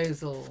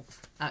proposal,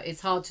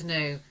 it's hard to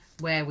know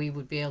where we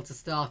would be able to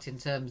start in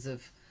terms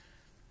of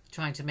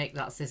trying to make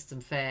that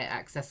system fair,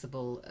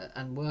 accessible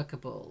and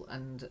workable.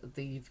 And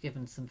you've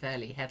given some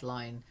fairly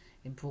headline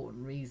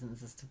important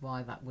reasons as to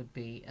why that would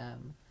be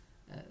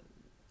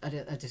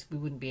we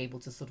wouldn't be able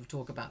to sort of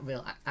talk about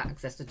real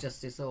access to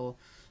justice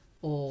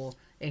or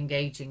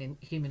engaging in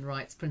human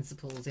rights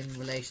principles in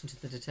relation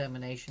to the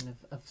determination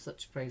of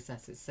such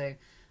processes. So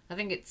I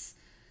think it's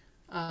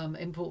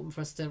important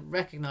for us to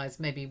recognise,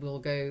 maybe we'll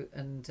go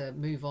and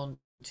move on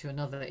to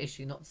another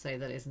issue, not to say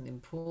that it isn't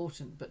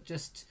important, but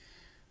just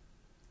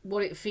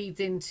what it feeds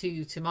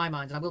into, to my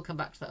mind, and I will come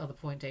back to that other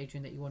point,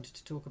 Adrian, that you wanted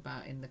to talk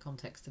about in the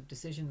context of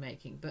decision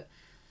making, but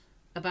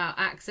about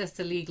access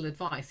to legal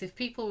advice. If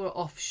people were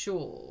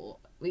offshore,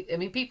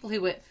 people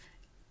who were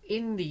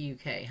in the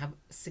UK have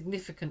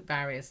significant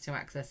barriers to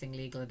accessing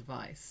legal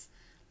advice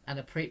and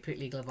appropriate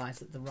legal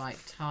advice at the right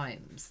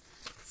times.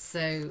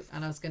 So,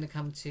 and I was going to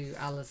come to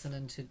Alison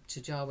and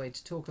to Jawed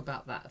to talk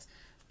about that,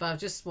 but I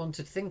just want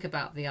to think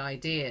about the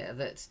idea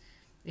that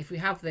if we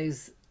have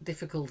those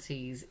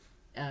difficulties,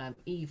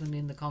 even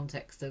in the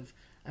context of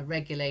a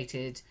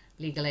regulated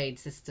legal aid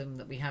system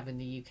that we have in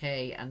the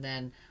UK, and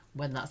then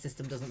when that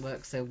system doesn't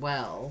work so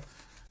well,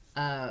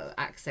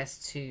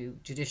 access to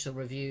judicial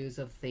reviews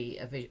of the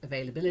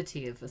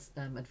availability of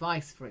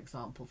advice, for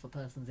example, for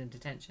persons in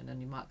detention,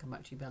 and you might come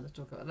back to you, Bella, to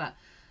talk about that,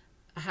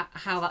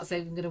 how that's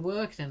even going to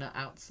work in an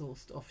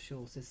outsourced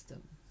offshore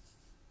system.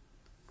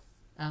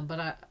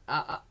 But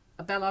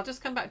Bella, I'll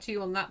just come back to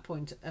you on that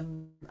point,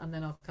 and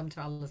then I'll come to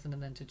Alison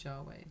and then to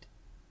Jawed.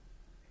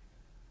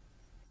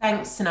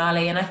 Thanks,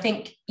 Sonali. And I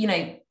think,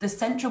 the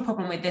central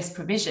problem with this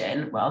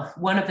provision, well,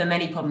 one of the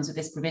many problems with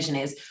this provision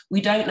is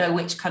we don't know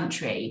which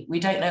country, we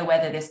don't know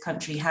whether this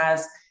country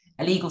has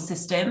a legal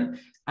system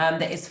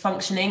that is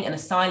functioning, an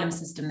asylum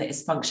system that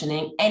is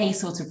functioning, any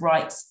sort of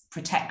rights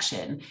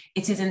protection.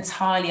 It is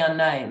entirely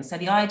unknown. So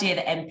the idea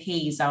that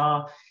MPs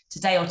are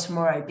today or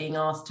tomorrow being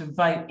asked to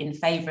vote in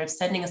favour of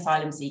sending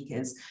asylum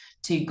seekers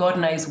to God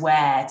knows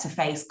where to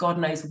face God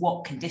knows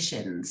what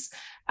conditions,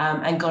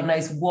 and God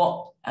knows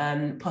what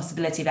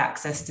possibility of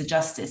access to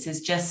justice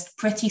is just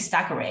pretty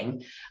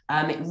staggering.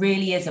 It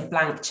really is a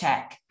blank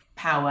check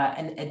power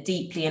and a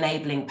deeply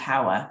enabling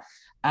power.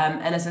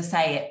 And as I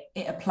say,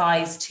 it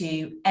applies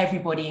to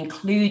everybody,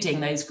 including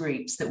those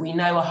groups that we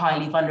know are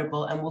highly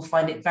vulnerable and will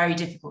find it very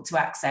difficult to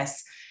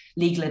access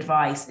legal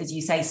advice, as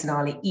you say,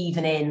 Sonali,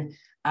 even in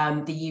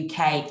the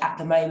UK at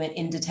the moment,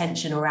 in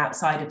detention or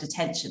outside of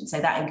detention. So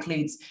that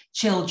includes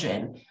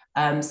children,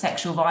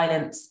 sexual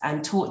violence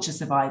and torture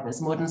survivors,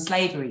 modern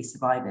slavery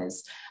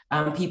survivors,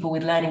 people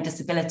with learning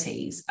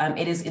disabilities.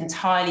 It is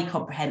entirely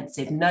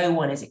comprehensive. No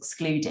one is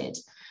excluded,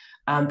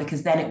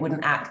 because then it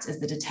wouldn't act as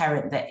the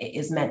deterrent that it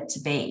is meant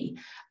to be.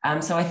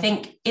 So I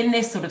think in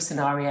this sort of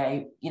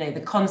scenario,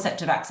 the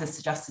concept of access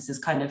to justice is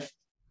kind of,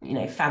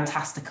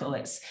 fantastical.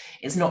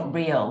 It's not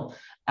real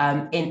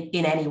in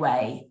any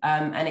way.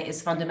 And it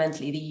is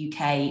fundamentally the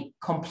UK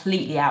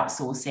completely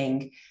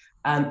outsourcing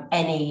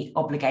any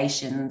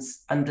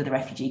obligations under the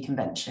Refugee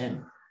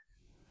Convention.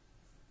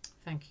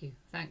 Thank you.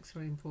 Thanks,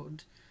 very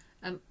important.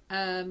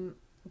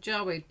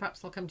 Jawed,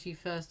 perhaps I'll come to you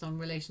first on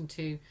relation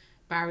to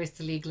barriers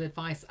to legal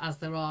advice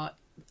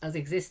as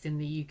exist in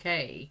the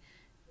UK,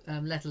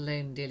 let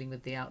alone dealing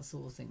with the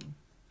outsourcing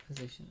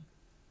position.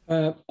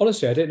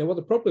 Honestly, I don't know what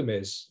the problem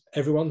is.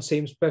 Everyone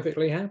seems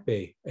perfectly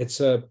happy. It's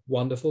a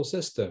wonderful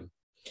system.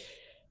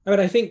 I mean,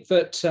 I think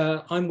that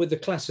I'm with the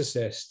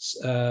classicists,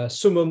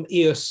 summum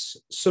ius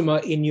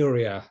summa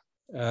inuria,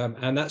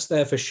 and that's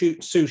there for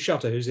Sue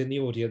Shutter, who's in the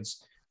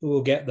audience, who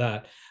will get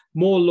that.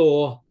 More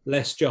law,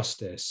 less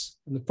justice.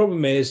 And the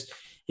problem is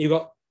you've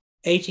got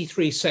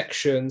 83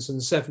 sections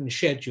and 7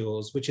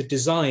 schedules, which are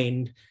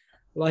designed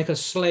like a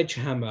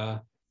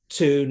sledgehammer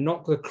to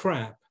knock the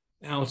crap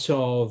out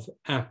of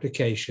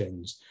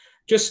applications.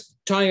 Just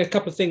tying a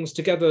couple of things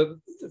together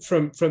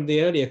from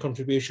the earlier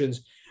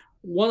contributions,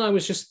 one I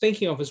was just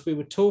thinking of as we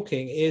were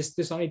talking is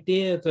this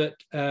idea that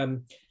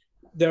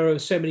there are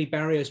so many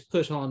barriers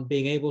put on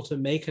being able to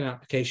make an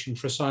application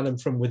for asylum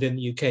from within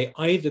the UK,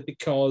 either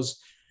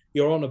because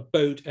you're on a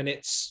boat and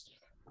it's,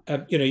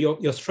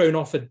 you're thrown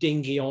off a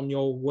dinghy on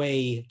your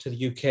way to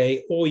the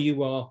UK, or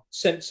you are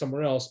sent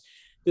somewhere else.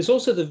 There's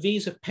also the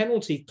visa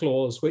penalty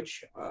clause,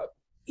 which,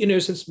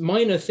 it's a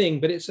minor thing,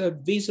 but it's a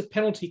visa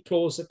penalty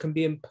clause that can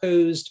be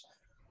imposed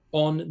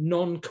on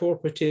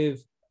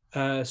non-cooperative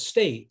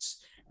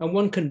states. And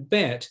one can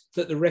bet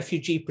that the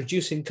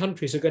refugee-producing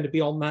countries are going to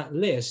be on that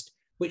list,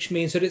 which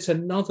means that it's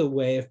another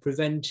way of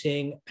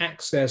preventing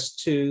access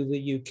to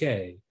the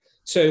UK.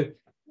 So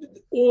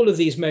all of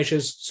these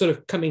measures sort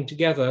of coming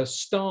together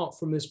start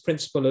from this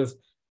principle of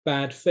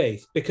bad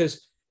faith,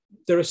 because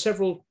there are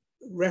several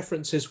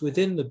references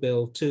within the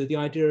bill to the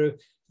idea of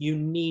you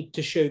need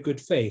to show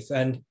good faith,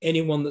 and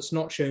anyone that's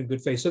not showing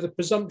good faith. So the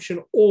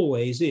presumption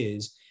always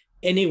is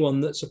anyone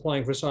that's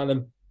applying for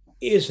asylum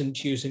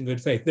isn't using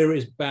good faith. There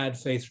is bad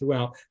faith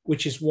throughout,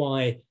 which is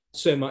why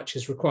so much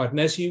is required.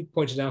 And as you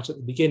pointed out at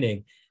the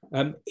beginning,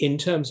 in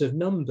terms of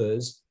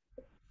numbers,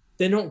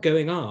 they're not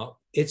going up.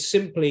 It's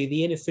simply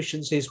the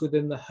inefficiencies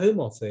within the Home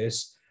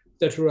Office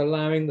that are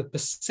allowing the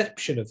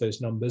perception of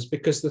those numbers,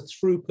 because the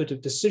throughput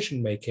of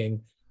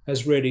decision-making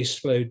has really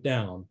slowed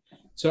down.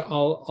 So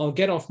I'll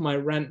get off my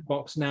rant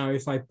box now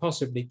if I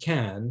possibly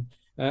can,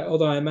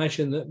 although I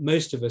imagine that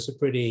most of us are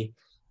pretty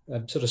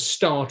sort of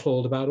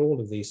startled about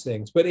all of these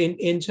things. But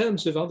in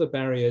terms of other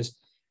barriers,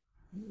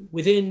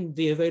 within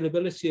the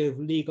availability of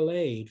legal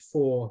aid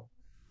for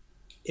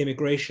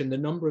immigration, the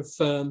number of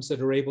firms that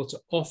are able to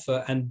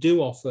offer and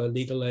do offer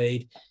legal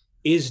aid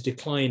is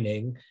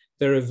declining.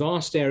 There are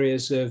vast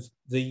areas of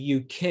the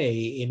UK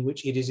in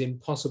which it is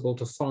impossible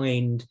to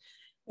find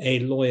a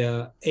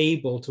lawyer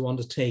able to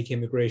undertake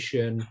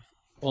immigration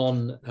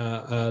on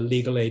a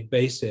legal aid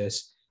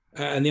basis.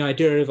 And the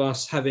idea of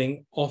us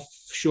having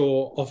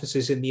offshore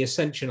offices in the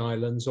Ascension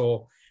Islands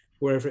or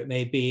wherever it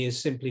may be is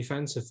simply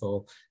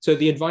fanciful. So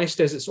the advice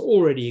deserts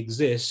already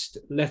exist,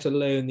 let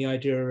alone the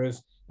idea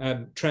of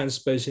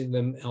transposing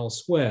them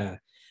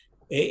elsewhere.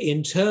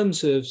 In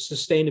terms of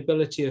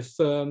sustainability of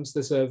firms,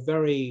 there's a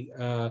very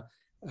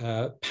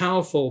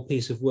powerful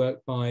piece of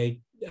work by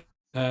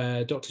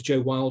Dr.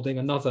 Joe Wilding,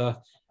 another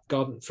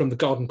from the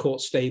Garden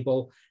Court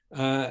stable,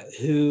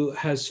 who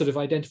has sort of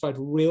identified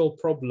real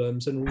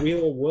problems and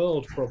real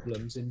world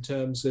problems in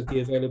terms of the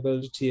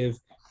availability of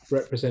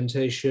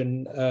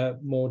representation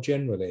more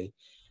generally.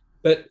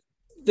 But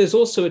there's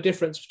also a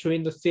difference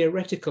between the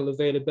theoretical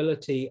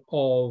availability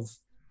of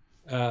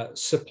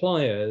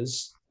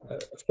suppliers,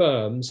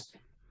 firms,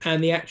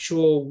 and the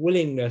actual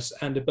willingness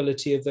and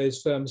ability of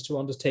those firms to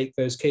undertake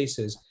those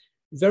cases.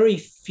 Very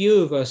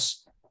few of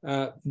us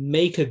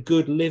make a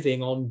good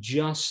living on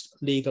just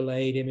legal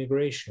aid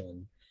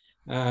immigration.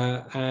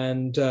 There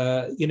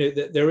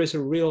is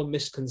a real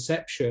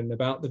misconception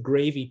about the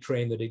gravy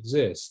train that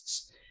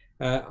exists.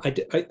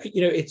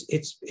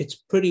 It's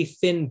pretty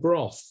thin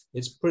broth.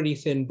 It's pretty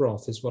thin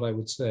broth is what I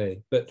would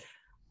say. But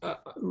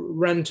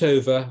rant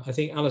over. I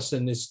think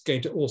Alison is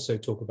going to also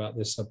talk about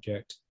this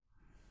subject.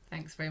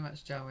 Thanks very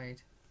much,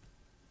 Jawed.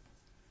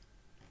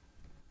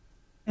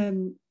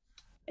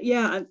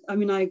 Yeah, I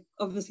mean, I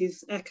obviously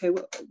echo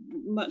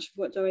much of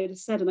what Jawed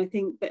has said, and I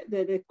think that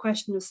the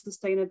question of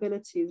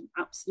sustainability is an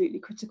absolutely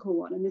critical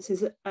one. And this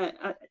is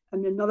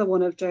another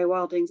one of Jo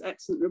Wilding's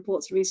excellent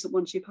reports, a recent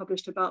one she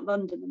published about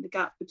London and the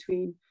gap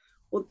between,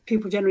 well,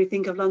 people generally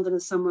think of London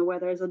as somewhere where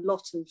there is a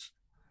lot of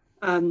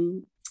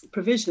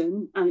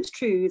provision, and it's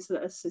true, it's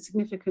that a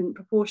significant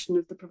proportion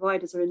of the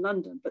providers are in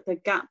London, but the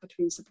gap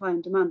between supply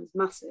and demand is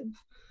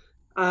massive.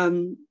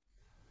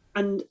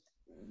 And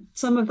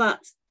some of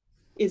that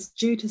is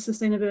due to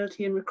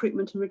sustainability and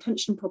recruitment and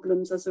retention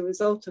problems as a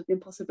result of the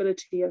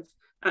impossibility of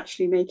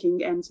actually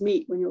making ends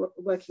meet when you're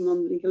working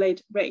on legal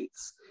aid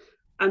rates,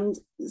 and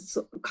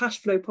sort of cash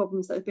flow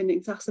problems that have been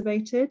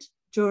exacerbated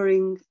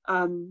during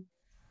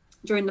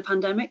the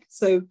pandemic.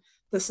 So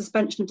the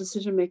suspension of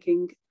decision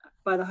making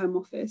by the Home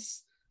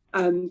Office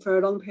for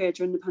a long period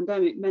during the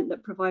pandemic meant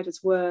that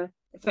providers were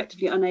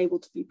effectively unable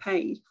to be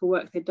paid for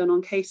work they'd done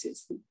on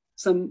cases.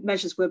 Some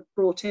measures were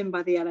brought in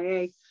by the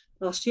LAA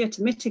last year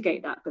to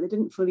mitigate that, but they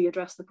didn't fully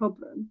address the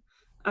problem.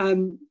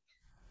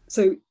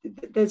 So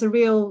there's a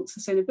real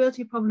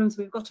sustainability problem.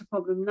 So we've got a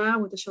problem now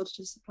with the shortage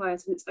of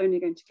suppliers, and it's only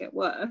going to get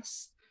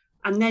worse.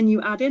 And then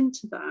you add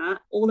into that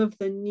all of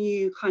the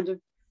new kind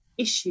of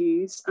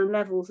issues and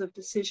levels of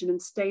decision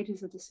and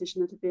stages of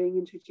decision that are being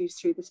introduced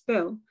through this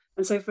bill.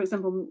 And so, for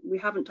example, we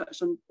haven't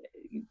touched on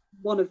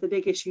one of the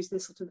big issues,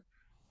 this sort of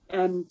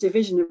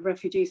division of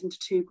refugees into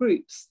two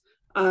groups.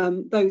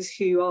 Those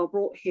who are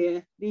brought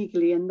here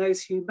legally and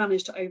those who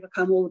manage to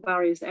overcome all the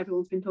barriers that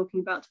everyone's been talking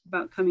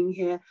about coming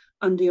here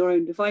under your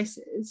own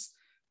devices,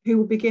 who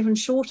will be given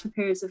shorter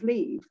periods of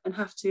leave and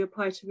have to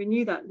apply to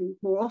renew that leave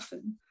more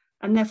often,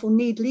 and therefore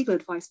need legal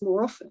advice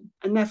more often.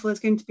 And therefore there's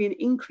going to be an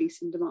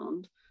increase in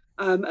demand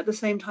at the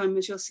same time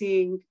as you're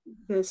seeing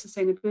the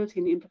sustainability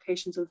and the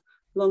implications of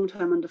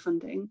long-term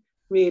underfunding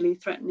really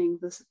threatening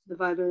the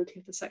viability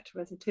of the sector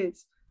as it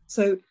is.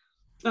 So,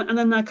 and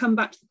then I come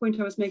back to the point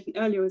I was making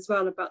earlier as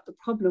well about the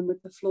problem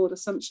with the flawed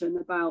assumption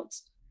about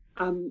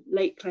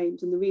late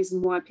claims and the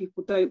reason why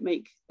people don't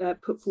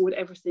put forward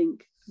everything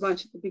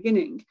right at the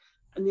beginning,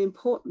 and the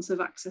importance of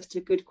access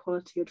to good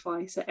quality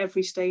advice at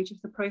every stage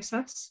of the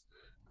process,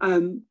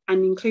 and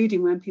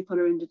including when people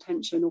are in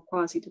detention or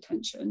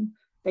quasi-detention,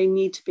 they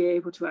need to be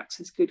able to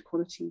access good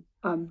quality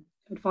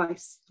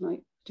advice. And I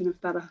don't know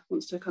if Bella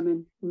wants to come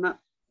in on that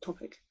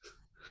topic.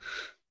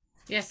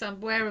 Yes, I'm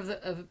aware of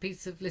a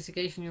piece of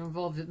litigation you're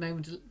involved in at the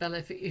moment,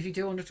 Bella. If you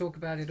do want to talk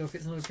about it, or if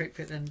it's not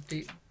appropriate, then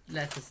do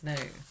let us know.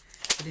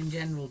 But in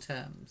general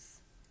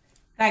terms.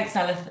 Thanks,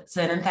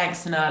 Alison, and thanks,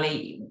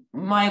 Sonali.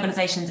 My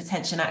organisation,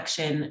 Detention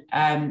Action,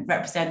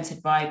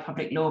 represented by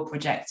Public Law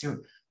Project,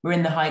 we're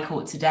in the High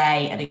Court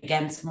today and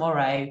again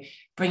tomorrow,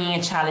 bringing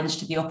a challenge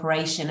to the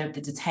operation of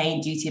the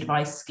Detained Duty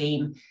Advice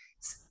Scheme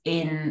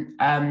in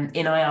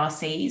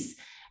IRCs.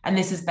 And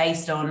this is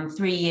based on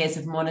 3 years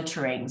of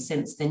monitoring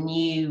since the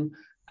new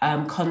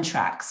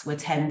contracts were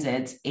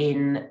tendered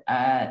in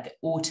the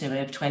autumn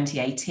of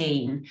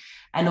 2018,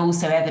 and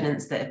also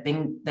evidence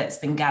that's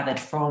been gathered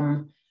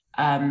from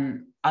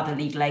other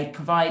legal aid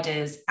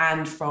providers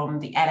and from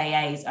the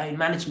LAA's own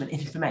management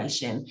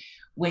information,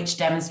 which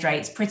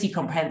demonstrates pretty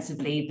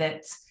comprehensively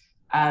that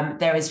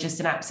there is just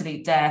an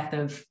absolute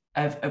dearth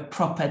of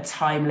proper,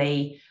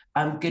 timely,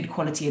 good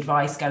quality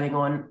advice going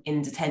on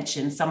in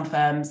detention. Some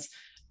firms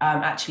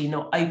actually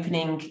not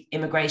opening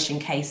immigration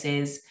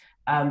cases,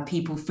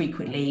 people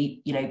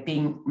frequently,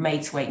 being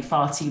made to wait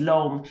far too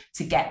long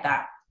to get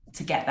that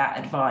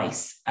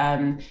advice.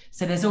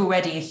 So there's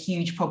already a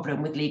huge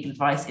problem with legal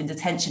advice in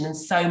detention, and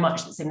so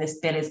much that's in this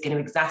bill is going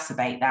to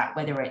exacerbate that,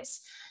 whether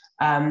it's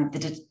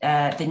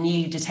the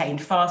new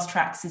detained fast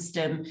track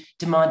system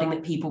demanding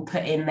that people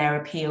put in their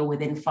appeal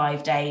within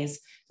 5 days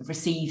of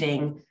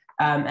receiving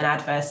an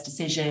adverse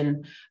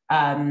decision,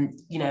 and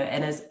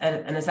as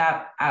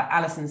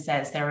Alison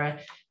says, there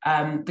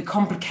are the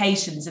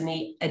complications and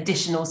the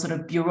additional sort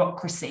of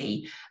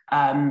bureaucracy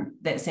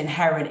that's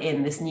inherent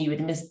in this new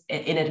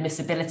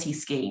inadmissibility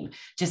scheme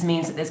just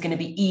means that there's going to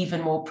be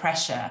even more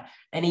pressure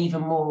and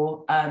even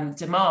more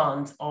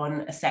demand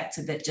on a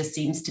sector that just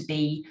seems to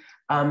be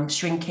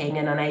shrinking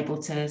and unable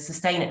to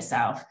sustain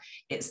itself.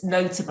 It's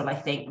notable, I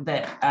think,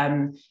 that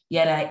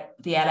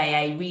the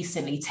LAA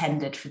recently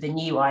tendered for the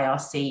new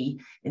IRC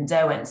in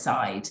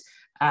Derwentside,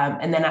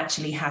 and then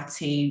actually had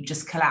to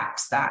just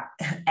collapse that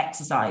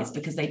exercise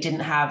because they didn't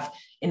have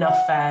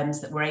enough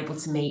firms that were able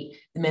to meet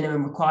the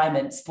minimum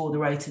requirements for the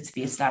rota to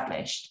be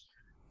established.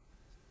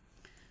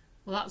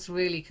 Well, that's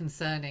really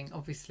concerning,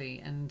 obviously,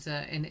 and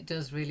it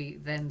does really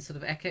then sort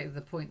of echo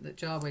the point that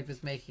Javed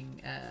was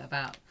making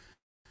about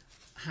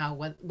how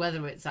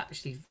whether it's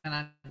actually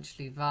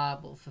financially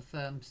viable for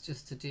firms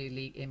just to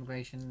do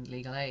immigration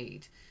legal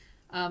aid.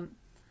 I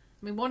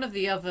mean, one of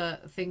the other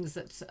things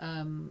that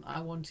I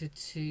wanted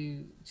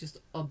to just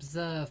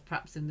observe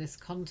perhaps in this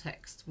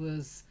context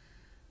was,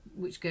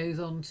 which goes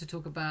on to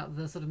talk about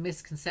the sort of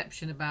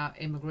misconception about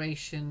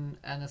immigration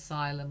and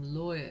asylum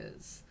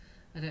lawyers.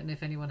 I don't know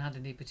if anyone had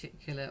any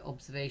particular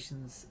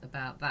observations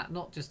about that,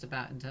 not just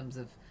about in terms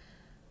of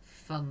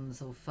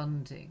funds or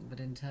funding, but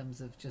in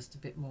terms of just a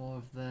bit more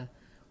of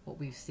what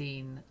we've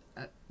seen,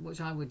 which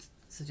I would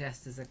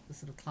suggest is a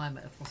sort of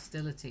climate of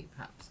hostility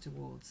perhaps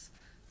towards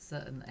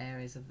certain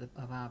areas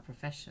of our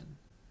profession.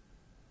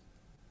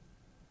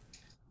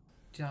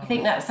 I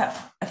think that's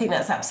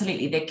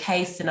absolutely the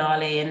case,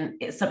 Sonali, and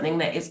it's something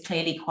that is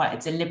clearly quite a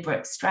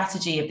deliberate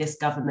strategy of this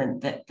government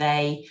that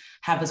they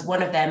have as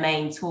one of their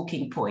main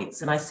talking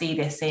points. And I see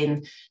this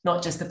in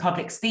not just the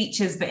public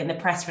speeches, but in the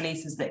press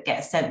releases that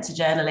get sent to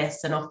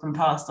journalists and often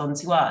passed on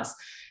to us.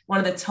 One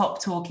of the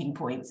top talking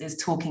points is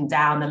talking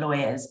down the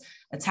lawyers,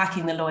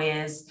 attacking the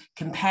lawyers,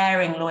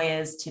 comparing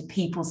lawyers to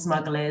people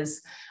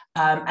smugglers,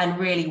 and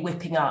really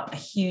whipping up a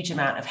huge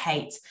amount of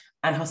hate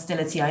and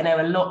hostility. I know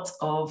a lot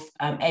of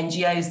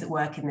NGOs that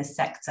work in this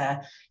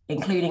sector,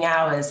 including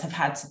ours, have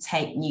had to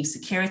take new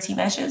security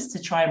measures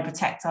to try and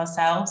protect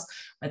ourselves,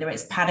 whether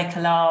it's panic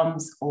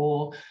alarms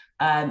or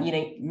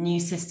new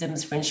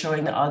systems for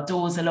ensuring that our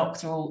doors are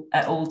locked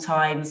at all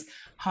times,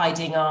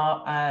 hiding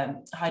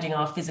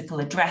our physical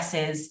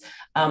addresses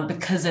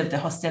because of the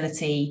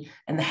hostility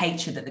and the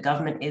hatred that the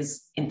government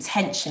is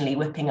intentionally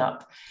whipping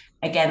up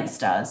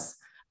against us.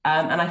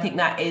 And I think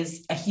that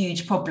is a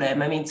huge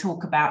problem. I mean,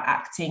 talk about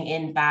acting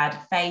in bad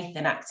faith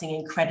and acting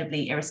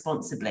incredibly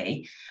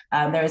irresponsibly.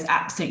 There is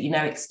absolutely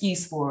no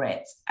excuse for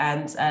it.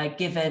 And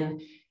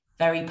given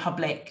very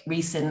public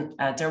recent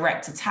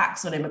direct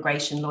attacks on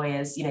immigration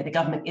lawyers, you know, the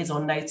government is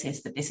on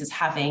notice that this is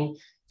having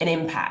an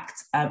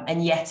impact,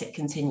 and yet it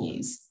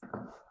continues.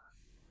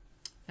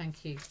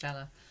 Thank you,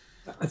 Bella.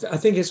 I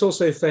think it's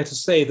also fair to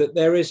say that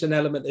there is an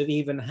element of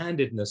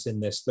even-handedness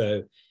in this,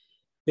 though,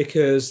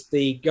 because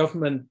the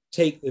government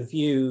take the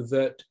view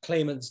that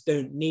claimants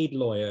don't need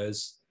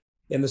lawyers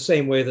in the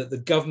same way that the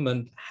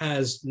government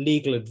has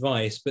legal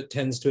advice but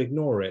tends to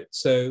ignore it.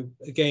 So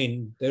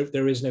again,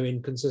 there is no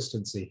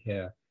inconsistency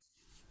here.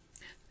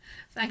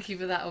 Thank you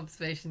for that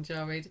observation,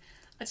 Jared.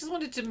 I just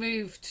wanted to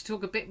move to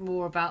talk a bit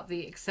more about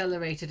the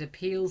accelerated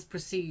appeals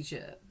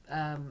procedure,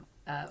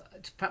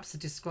 perhaps to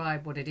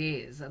describe what it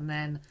is, and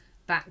then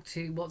back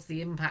to what's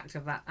the impact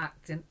of that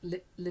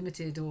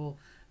limited or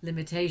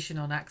limitation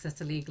on access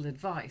to legal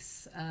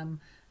advice.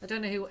 I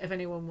don't know if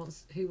anyone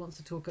wants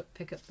to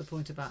pick up the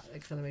point about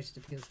accelerated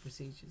appeals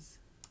procedures.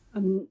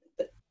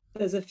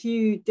 There's a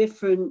few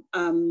different.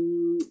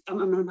 I'm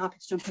happy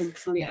to jump in.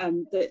 Sorry. Yeah.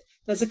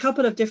 There's a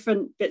couple of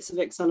different bits of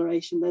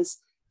acceleration. There's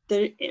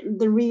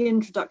the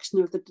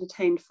reintroduction of the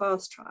detained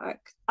fast track,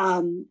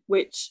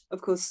 which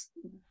of course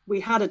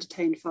we had a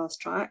detained fast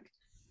track.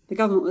 The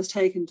government was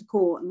taken to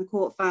court, and the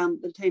court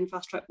found the detained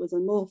fast track was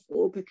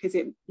unlawful because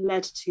it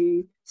led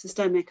to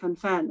systemic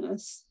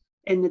unfairness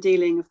in the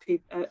dealing of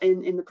people,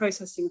 in the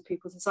processing of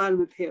people's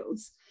asylum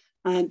appeals,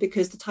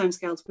 because the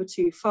timescales were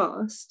too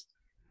fast.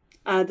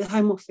 The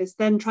Home Office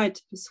then tried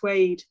to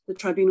persuade the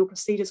Tribunal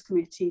Procedures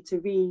Committee to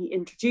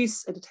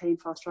reintroduce a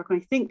detained fast track on,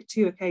 I think,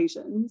 2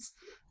 occasions,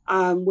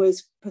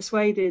 was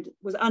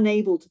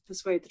unable to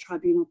persuade the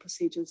Tribunal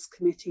Procedures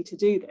Committee to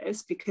do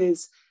this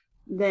because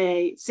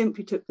they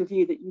simply took the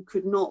view that you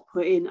could not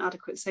put in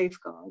adequate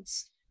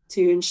safeguards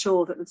to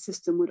ensure that the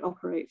system would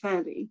operate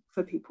fairly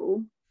for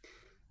people.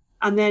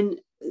 And then,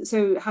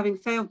 so having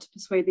failed to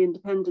persuade the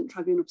Independent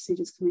Tribunal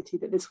Procedures Committee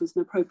that this was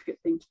an appropriate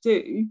thing to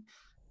do,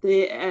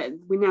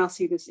 we now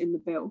see this in the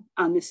bill,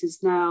 and this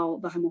is now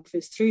the Home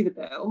Office through the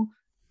bill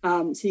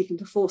seeking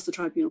to force the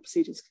Tribunal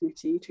Procedures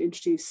Committee to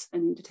introduce a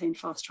new detained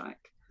fast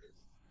track.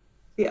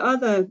 The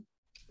other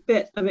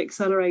bit of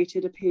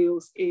accelerated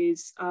appeals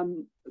is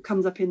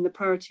comes up in the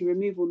priority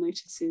removal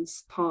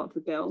notices part of the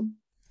bill,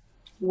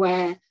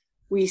 where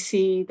we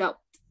see that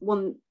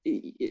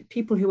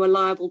people who are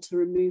liable to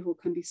removal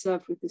can be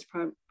served with this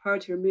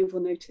priority removal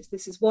notice.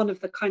 This is one of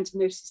the kinds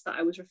of notices that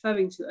I was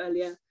referring to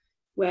earlier,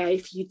 where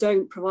if you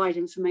don't provide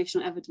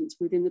information or evidence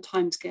within the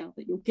timescale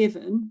that you're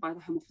given by the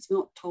Home Office, you're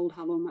not told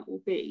how long that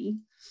will be,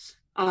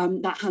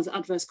 that has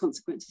adverse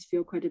consequences for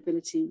your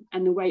credibility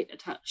and the weight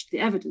attached to the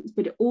evidence.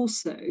 But it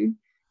also,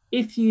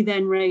 if you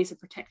then raise a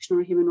protection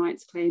or a human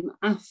rights claim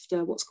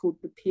after what's called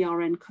the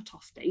PRN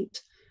cutoff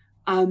date,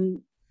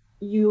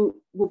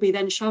 you will be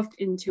then shoved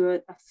into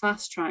a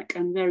fast track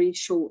and very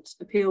short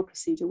appeal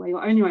procedure where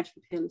your only right of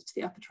appeal is to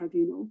the upper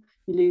tribunal.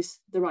 You lose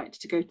the right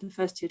to go to the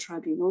first tier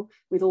tribunal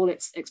with all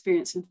its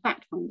experience in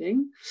fact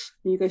finding.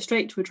 And you go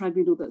straight to a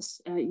tribunal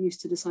that's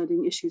used to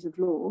deciding issues of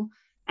law,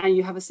 and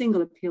you have a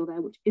single appeal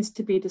there, which is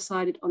to be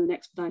decided on an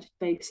expedited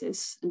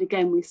basis. And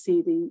again, we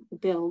see the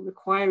bill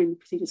requiring the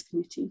Procedures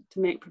Committee to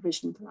make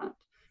provision for that.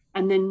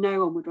 And then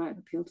no one would right of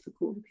appeal to the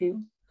Court of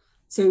Appeal.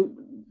 So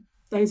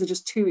those are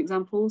just 2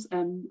 examples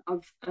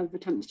of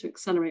attempts to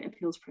accelerate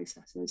appeals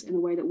processes in a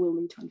way that will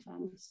lead to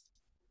unfairness.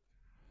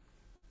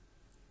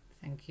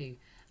 Thank you.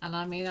 And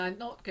I mean, I'm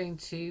not going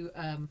to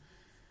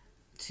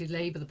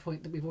labour the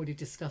point that we've already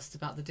discussed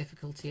about the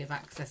difficulty of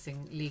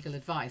accessing legal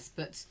advice,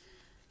 but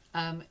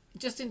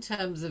just in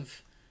terms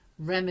of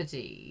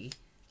remedy,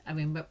 I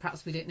mean,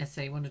 perhaps we don't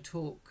necessarily want to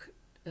talk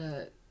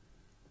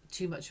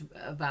too much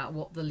about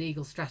what the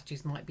legal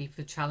strategies might be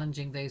for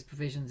challenging those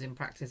provisions in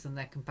practice and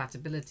their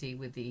compatibility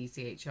with the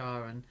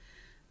ECHR and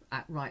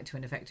right to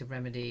an effective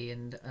remedy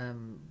and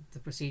the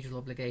procedural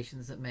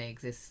obligations that may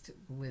exist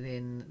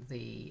within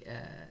the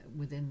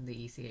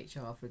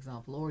ECHR, for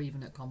example, or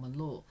even at common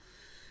law.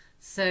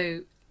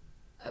 So,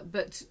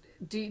 but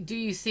do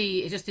you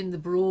see, just in the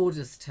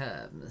broadest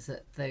terms,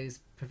 that those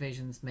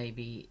provisions may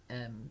be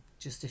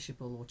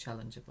justiciable or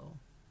challengeable?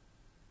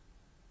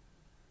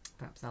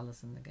 Perhaps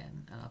Alison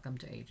again, and I'll come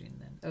to Adrian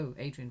then. Oh,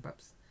 Adrian,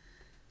 perhaps.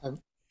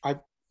 I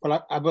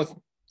was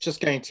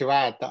just going to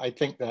add that I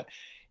think that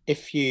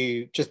if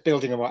you, just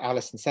building on what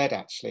Alison said,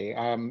 actually,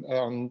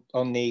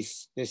 on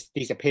these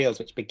appeals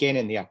which begin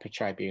in the upper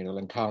tribunal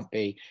and can't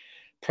be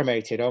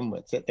promoted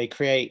onwards, that they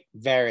create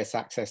various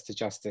access to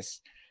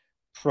justice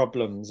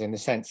problems in the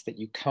sense that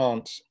you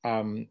can't,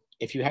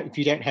 if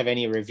you don't have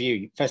any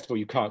review, first of all,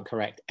 you can't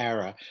correct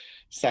error.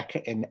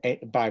 Second,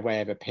 by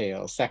way of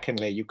appeal.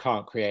 Secondly, you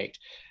can't create.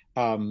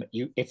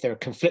 If there are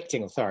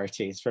conflicting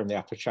authorities from the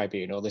upper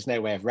tribunal, there's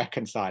no way of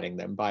reconciling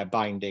them by a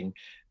binding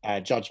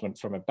judgment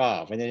from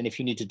above. And then if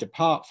you need to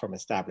depart from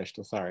established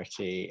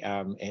authority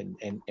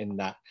in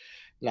that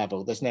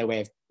level, there's no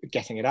way of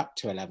getting it up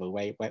to a level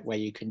where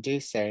you can do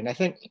so. And I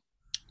think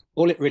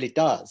all it really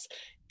does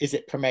is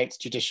it promotes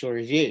judicial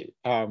review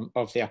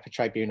of the upper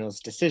tribunal's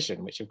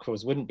decision, which of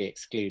course wouldn't be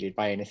excluded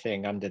by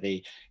anything under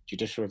the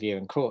Judicial Review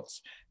and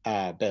Courts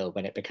Bill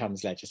when it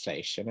becomes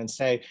legislation. And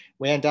so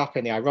we end up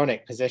in the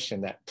ironic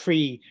position that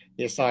pre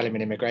the Asylum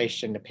and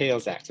Immigration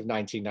Appeals Act of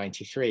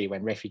 1993,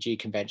 when refugee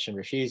convention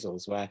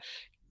refusals were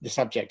the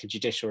subject of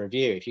judicial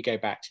review, if you go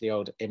back to the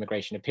old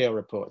immigration appeal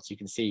reports, you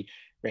can see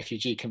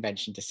refugee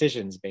convention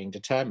decisions being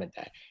determined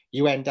there.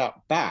 You end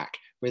up back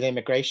with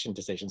immigration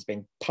decisions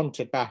being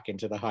punted back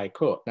into the High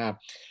Court. Now,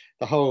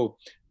 the whole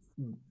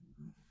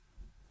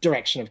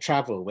direction of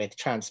travel with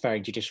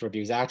transferring judicial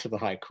reviews out of the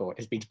High Court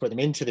has been to put them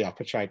into the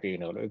upper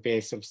tribunal. It would be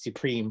a sort of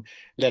supreme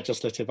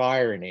legislative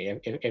irony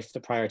if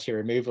the priority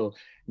removal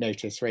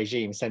notice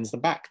regime sends them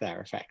back there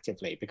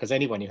effectively, because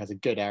anyone who has a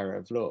good error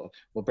of law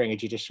will bring a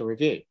judicial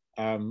review.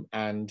 And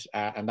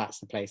that's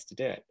the place to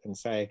do it. And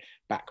so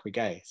back we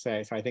go.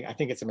 So I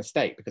think it's a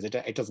mistake, because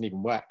it doesn't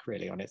even work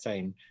really on its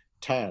own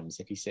terms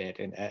if you see it.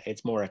 And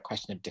it's more a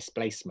question of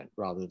displacement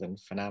rather than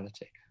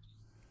finality.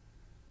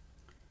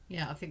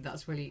 Yeah, I think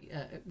that's really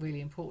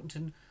really important.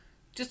 And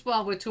just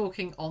while we're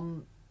talking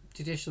on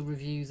judicial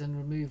reviews and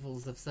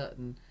removals of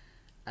certain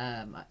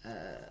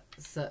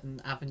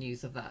certain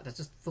avenues of that, I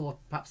just thought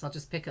perhaps I'll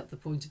just pick up the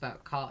point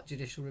about CART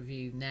judicial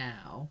review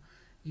now.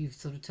 You've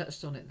sort of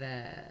touched on it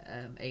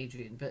there,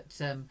 Adrian, but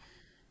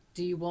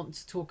do you want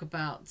to talk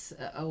about,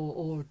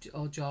 or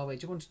Jarway,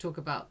 do you want to talk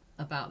about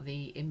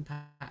the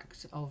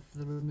impact of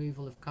the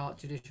removal of CART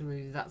judicial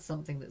review? That's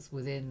something that's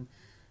within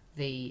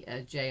the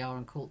JR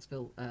and Courts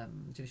Bill,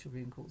 Judicial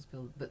Review and Courts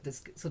Bill, but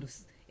this sort of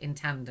in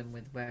tandem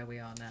with where we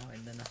are now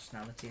in the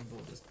Nationality and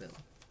Borders Bill.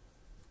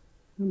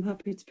 I'm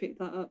happy to pick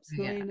that up.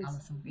 So, yeah,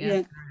 Alison,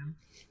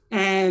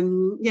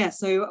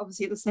 so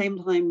obviously at the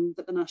same time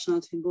that the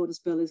Nationality and Borders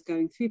Bill is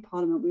going through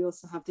Parliament, we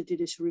also have the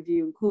Judicial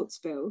Review and Courts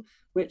Bill,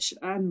 which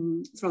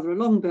is rather a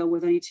long bill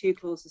with only 2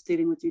 clauses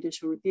dealing with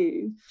judicial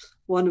review,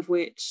 one of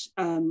which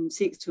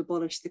seeks to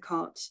abolish the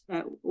CART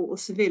or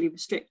severely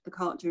restrict the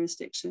CART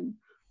jurisdiction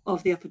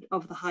of the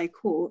High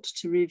Court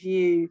to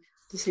review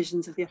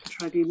decisions of the upper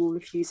tribunal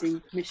refusing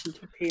permission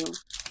to appeal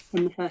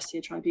from the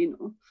first-tier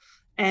tribunal.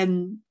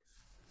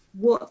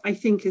 What I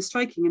think is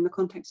striking in the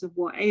context of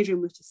what Adrian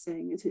was just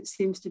saying is it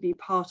seems to be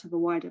part of a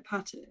wider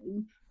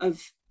pattern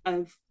of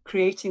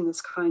creating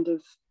this kind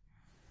of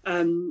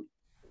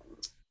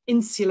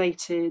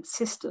insulated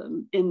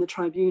system in the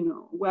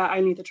tribunal, where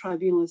only the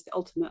tribunal is the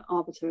ultimate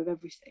arbiter of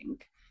everything,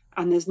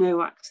 and there's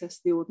no access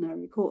to the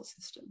ordinary court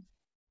system.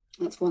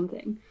 That's one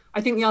thing.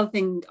 I think the other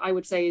thing I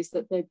would say is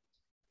that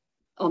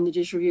on the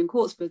Judicial Review and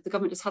Courts Bill, the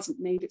government just hasn't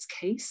made its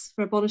case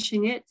for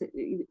abolishing it.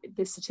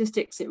 The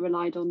statistics it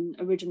relied on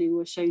originally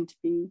were shown to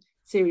be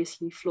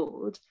seriously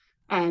flawed.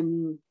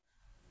 And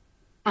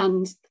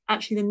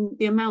actually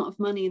the amount of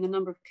money and the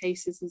number of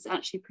cases is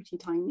actually pretty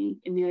tiny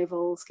in the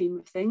overall scheme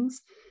of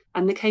things.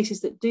 And the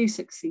cases that do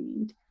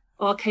succeed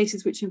are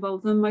cases which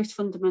involve the most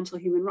fundamental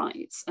human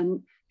rights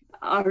and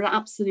are an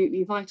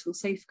absolutely vital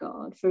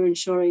safeguard for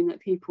ensuring that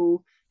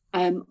people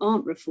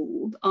aren't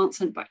refooled, aren't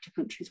sent back to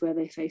countries where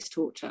they face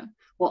torture,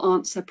 or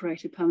aren't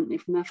separated permanently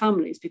from their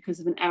families because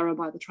of an error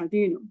by the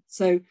tribunal.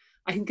 So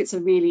I think it's a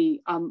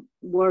really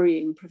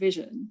worrying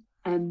provision,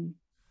 and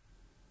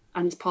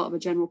it's part of a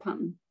general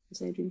pattern,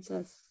 as Adrian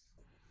says.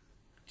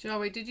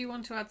 Jarway, did you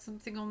want to add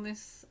something on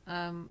this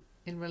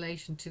in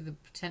relation to the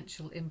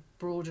potential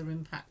broader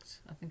impact?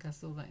 I think I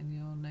saw that in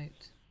your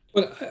note.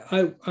 Well,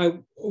 I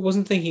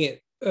wasn't thinking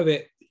of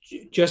it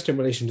just in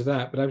relation to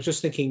that, but I was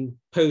just thinking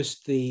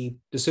post the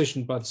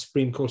decision by the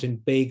Supreme Court in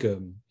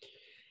Begum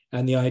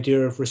and the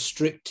idea of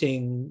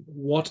restricting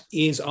what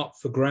is up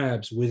for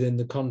grabs within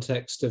the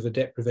context of a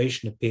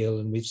deprivation appeal.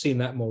 And we've seen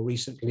that more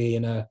recently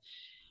in a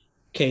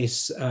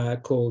case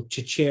called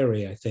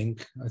Chicheri, I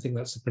think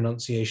that's the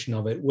pronunciation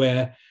of it,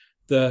 where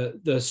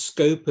the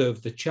scope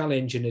of the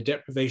challenge in a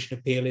deprivation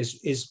appeal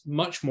is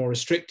much more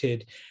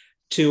restricted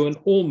to an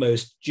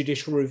almost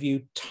judicial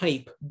review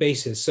type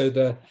basis. So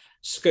the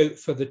scope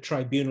for the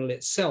tribunal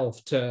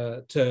itself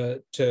to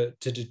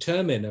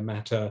determine a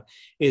matter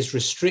is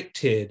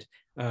restricted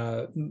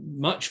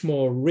much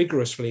more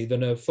rigorously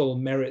than a full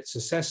merits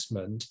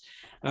assessment.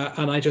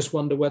 And I just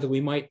wonder whether we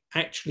might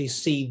actually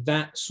see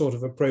that sort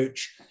of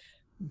approach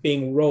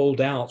being rolled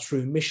out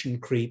through mission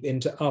creep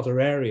into other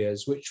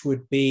areas, which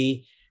would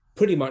be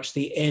pretty much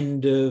the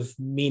end of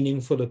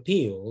meaningful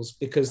appeals,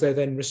 because they're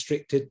then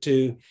restricted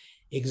to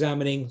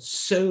examining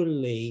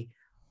solely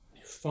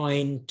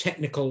fine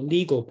technical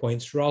legal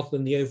points rather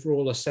than the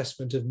overall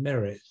assessment of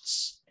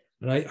merits.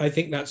 And I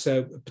think that's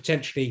a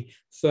potentially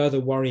further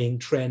worrying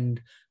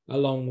trend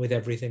along with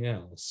everything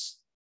else.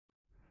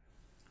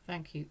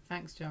 Thank you.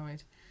 Thanks,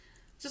 Jared.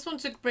 Just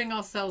want to bring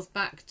ourselves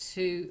back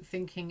to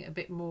thinking a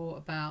bit more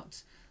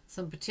about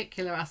some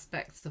particular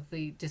aspects of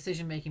the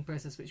decision-making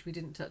process, which we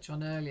didn't touch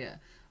on earlier.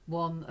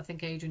 One, I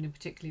think Adrian in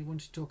particular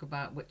wanted to talk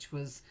about, which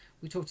was,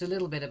 we talked a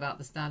little bit about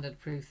the standard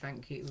proof,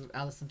 thank you,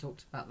 Alison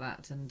talked about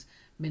that, and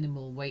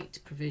minimal weight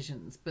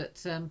provisions, but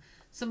some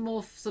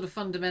more sort of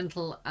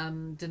fundamental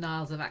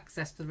denials of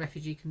access to the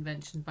Refugee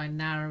Convention by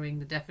narrowing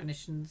the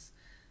definitions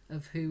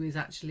of who is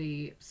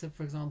actually, so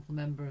for example, a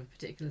member of a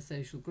particular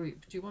social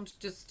group. Do you want to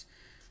just,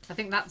 I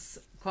think that's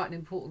quite an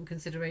important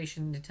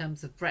consideration in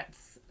terms of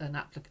breadth and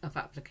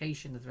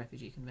application of the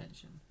Refugee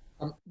Convention.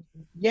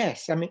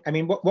 Yes, I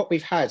mean, what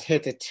we've had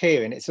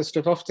hitherto, and it's a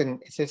sort of often,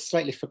 it's a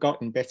slightly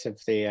forgotten bit of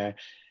the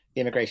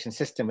immigration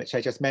system, which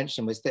I just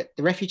mentioned, was that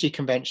the Refugee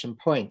Convention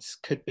points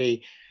could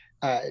be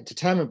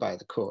determined by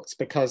the courts,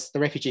 because the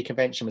Refugee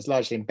Convention was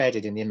largely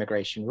embedded in the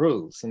immigration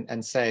rules.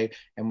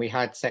 And we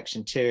had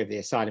Section 2 of the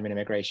Asylum and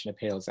Immigration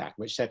Appeals Act,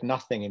 which said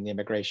nothing in the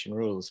immigration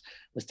rules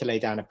was to lay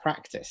down a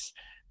practice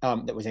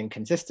that was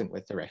inconsistent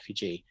with the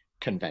Refugee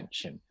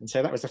Convention. And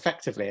so that was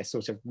effectively a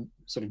sort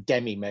of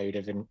demi mode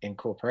of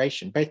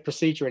incorporation, both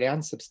procedurally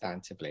and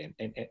substantively,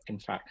 in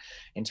fact,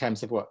 in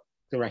terms of what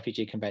the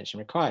Refugee Convention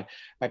required.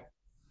 By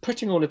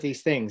putting all of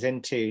these things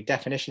into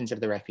definitions of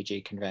the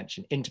Refugee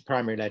Convention, into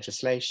primary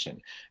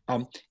legislation,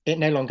 it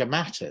no longer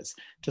matters,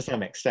 to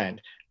some extent,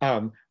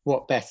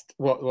 what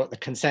the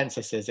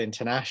consensus is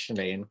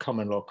internationally in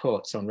common law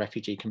courts on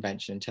Refugee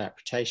Convention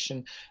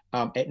interpretation.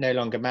 It no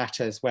longer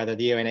matters whether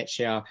the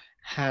UNHCR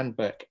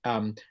handbook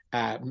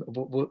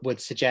would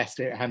suggest,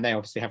 and they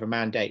obviously have a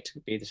mandate to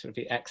be the sort of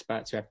the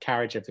experts who have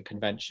carriage of the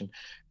convention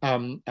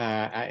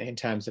in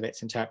terms of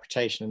its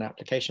interpretation and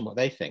application, what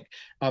they think.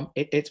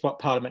 It's what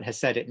Parliament has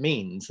said it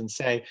means. And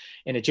so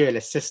in a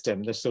dualist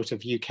system, the sort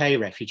of UK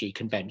Refugee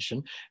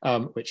Convention,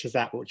 which is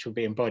that which will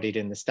be embodied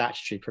in the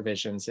statutory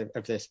provisions of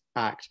this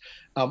Act,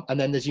 and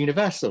then there's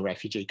Universal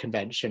Refugee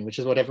Convention, which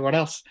is what everyone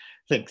else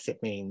thinks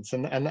it means.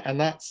 And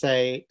that's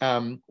a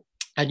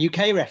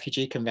UK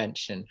Refugee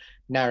Convention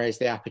narrows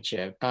the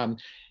aperture.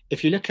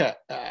 If you look at,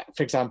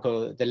 for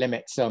example, the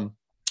limits on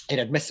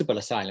inadmissible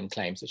asylum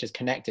claims, which is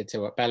connected to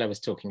what Bella was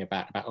talking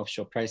about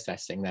offshore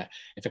processing, that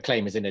if a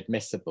claim is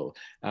inadmissible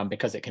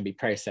because it can be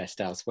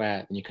processed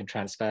elsewhere, then you can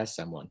transfer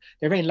someone.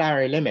 There are very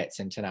narrow limits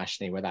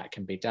internationally where that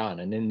can be done.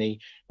 And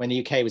when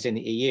the UK was in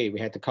the EU, we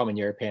had the common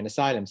European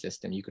asylum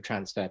system. You could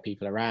transfer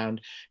people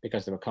around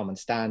because there were common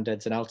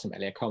standards and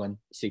ultimately a common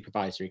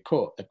supervisory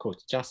court, the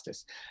Court of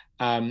Justice.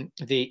 In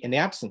the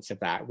absence of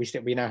that,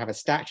 we now have a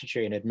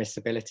statutory and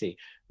admissibility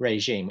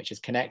regime, which is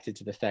connected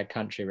to the third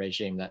country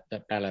regime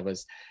that Bella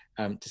was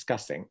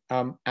discussing.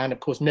 And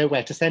of course,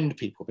 nowhere to send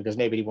people because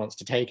nobody wants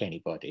to take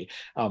anybody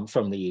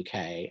from the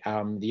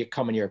UK. The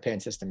common European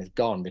system is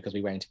gone because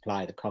we won't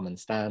apply the common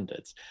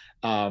standards.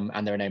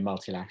 And there are no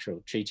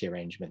multilateral treaty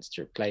arrangements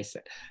to replace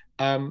it.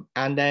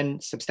 And then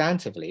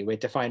substantively,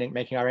 we're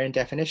making our own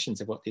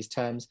definitions of what these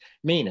terms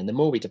mean. And the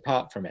more we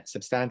depart from it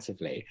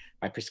substantively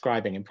by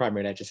prescribing in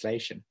primary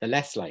legislation, the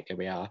less likely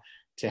we are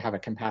to have a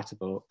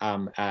compatible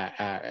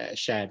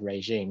shared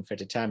regime for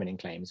determining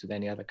claims with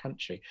any other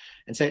country.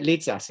 And so it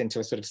leads us into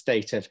a sort of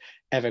state of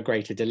ever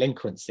greater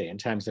delinquency in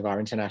terms of our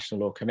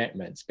international law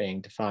commitments being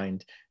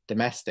defined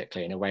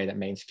domestically in a way that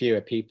means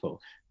fewer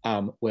people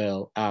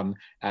will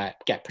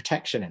get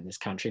protection in this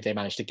country if they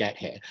manage to get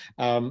here,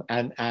 and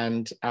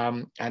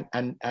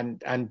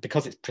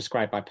because it's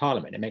prescribed by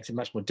Parliament, it makes it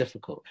much more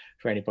difficult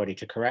for anybody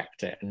to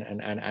correct it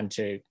and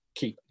to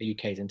keep the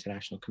UK's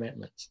international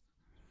commitments.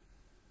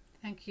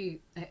 Thank you,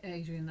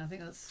 Adrian. I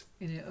think that's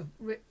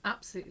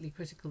absolutely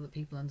critical that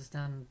people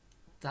understand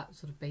that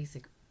sort of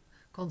basic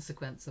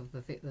consequence of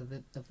the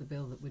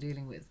bill that we're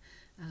dealing with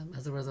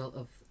as a result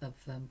of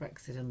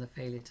Brexit and the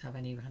failure to have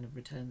any kind of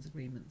returns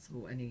agreements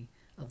or any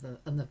other,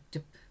 and the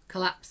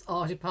collapse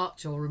or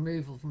departure or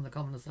removal from the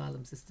common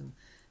asylum system,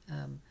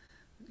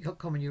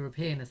 common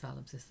European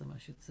asylum system, I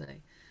should say.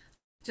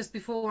 Just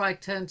before I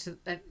turn to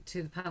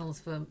the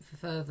panels for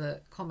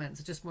further comments,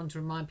 I just want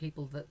to remind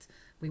people that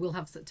we will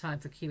have time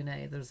for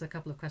Q&A. There's a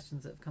couple of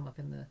questions that have come up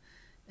in the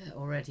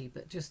already,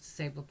 but just to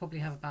say we'll probably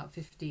have about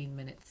 15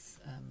 minutes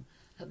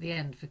at the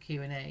end for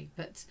Q&A.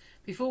 But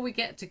before we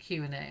get to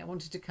Q&A, I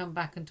wanted to come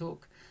back and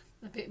talk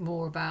a bit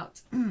more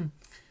about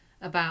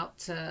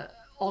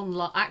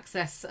online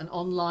access and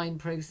online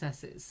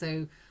processes.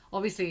 So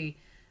obviously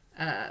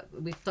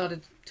we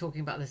started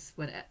talking about this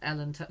when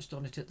Ellen touched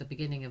on it at the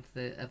beginning of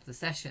the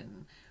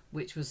session,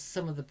 which was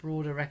some of the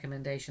broader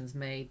recommendations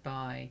made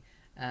by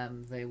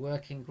the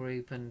working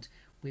group, and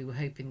we were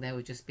hoping there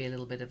would just be a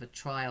little bit of a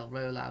trial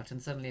rollout,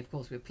 and suddenly of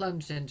course we were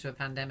plunged into a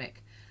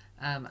pandemic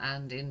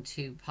and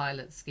into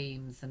pilot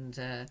schemes and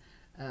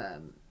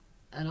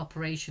an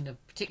operation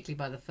of, particularly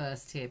by the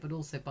first tier, but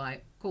also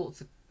by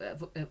courts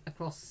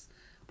across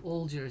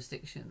all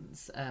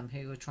jurisdictions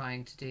who are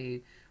trying to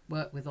do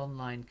work with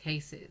online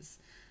cases.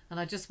 And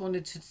I just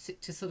wanted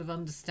to sort of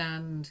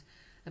understand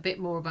a bit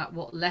more about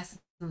what lessons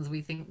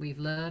we think we've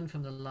learned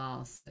from the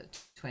last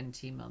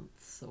 20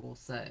 months or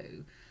so.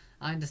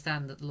 I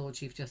understand that the Lord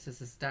Chief Justice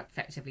has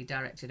effectively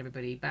directed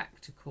everybody back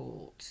to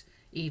court,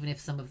 even if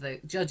some of the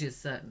judges,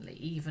 certainly,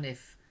 even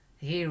if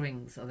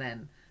hearings are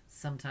then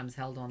sometimes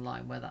held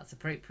online where that's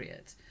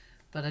appropriate.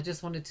 But I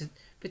just wanted to,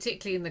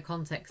 particularly in the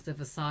context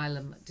of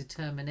asylum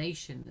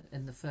determination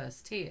in the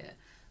first tier,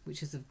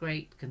 which is of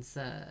great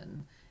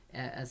concern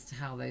as to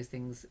how those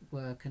things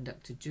were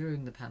conducted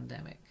during the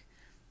pandemic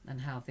and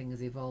how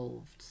things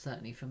evolved,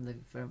 certainly from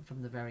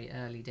the very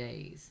early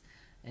days.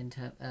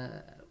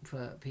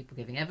 for people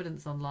giving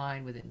evidence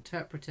online with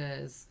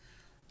interpreters,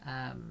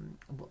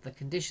 what the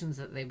conditions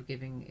that they were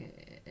giving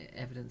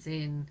evidence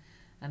in,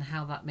 and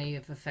how that may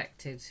have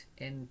affected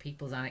in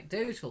people's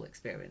anecdotal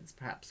experience,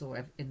 perhaps,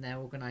 or in their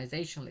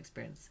organisational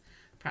experience,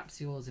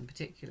 perhaps yours in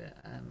particular,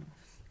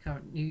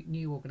 current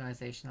new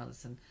organisation,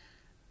 Alison,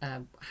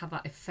 how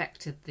that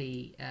affected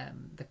the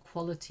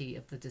quality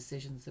of the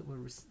decisions that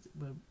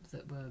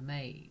were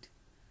made.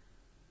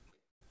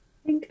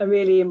 I think a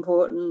really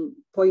important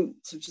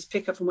point to just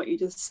pick up from what you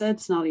just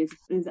said, Sonali,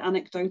 is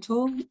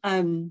anecdotal.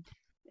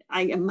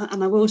 I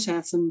will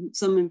share some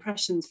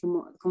impressions from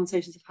what the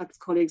conversations I've had with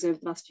colleagues over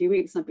the last few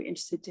weeks, and I'd be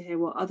interested to hear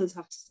what others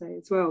have to say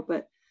as well.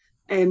 But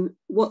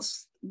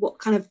what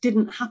kind of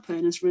didn't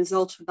happen as a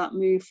result of that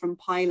move from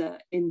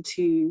pilot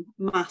into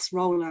mass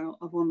rollout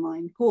of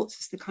online courts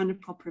is the kind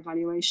of proper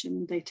evaluation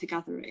and data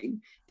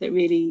gathering that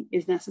really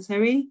is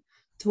necessary.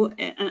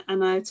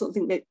 And I sort of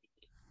think that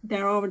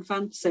there are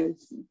advantages. So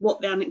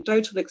what the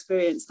anecdotal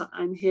experience that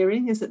I'm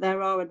hearing is that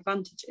there are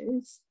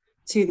advantages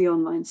to the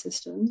online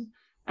system.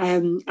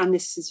 And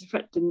this is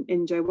reflected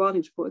in Jo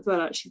Wilding's report as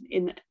well, actually,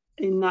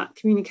 in that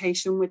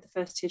communication with the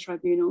first tier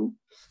tribunal,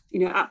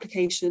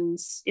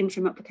 applications,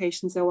 interim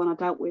applications, so on, are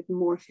dealt with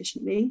more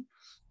efficiently.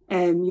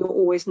 You're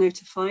always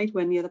notified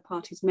when the other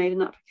party's made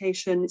an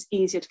application. It's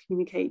easier to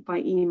communicate by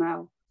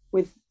email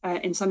with,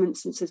 in some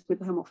instances, with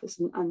the Home Office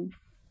and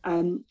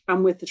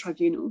with the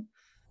tribunal.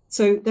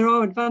 So there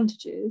are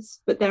advantages,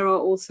 but there are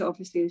also,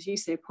 obviously, as you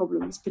say,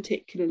 problems,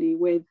 particularly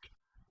with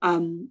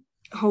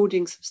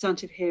holding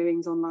substantive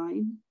hearings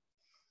online,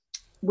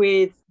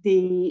 with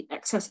the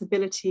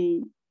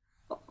accessibility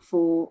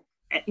for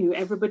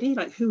everybody,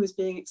 like who is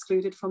being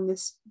excluded from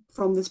this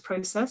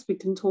process. We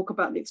can talk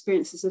about the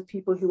experiences of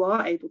people who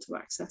are able to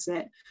access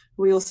it.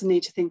 We also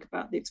need to think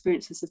about the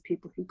experiences of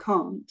people who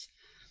can't,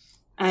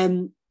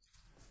 and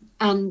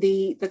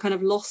the kind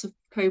of loss of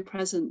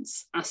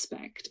co-presence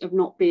aspect of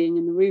not being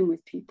in the room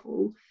with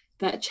people,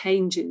 that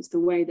changes the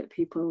way that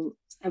people's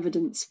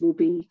evidence will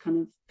be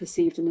kind of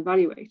perceived and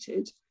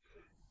evaluated.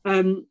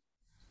 And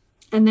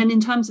then in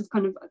terms of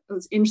it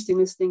was interesting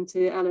listening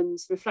to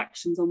Ellen's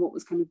reflections on what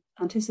was kind of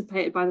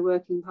anticipated by the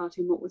Working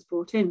Party and what was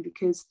brought in,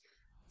 because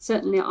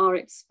certainly our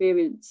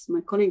experience,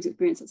 my colleagues'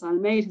 experience at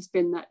Asylum Aid, has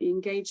been that the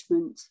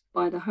engagement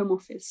by the Home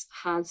Office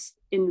has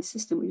in the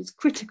system, which is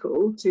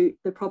critical to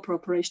the proper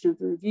operation of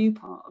the review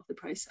part of the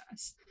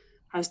process,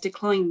 has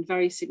declined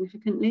very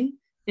significantly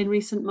in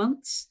recent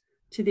months,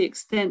 to the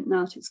extent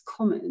now that it's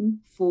common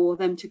for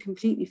them to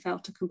completely fail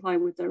to comply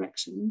with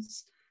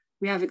directions.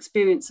 We have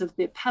experience of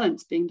the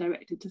appellants being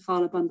directed to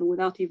file a bundle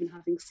without even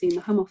having seen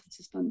the Home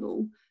Office's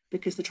bundle,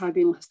 because the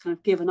tribunal has kind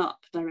of given up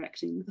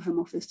directing the Home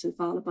Office to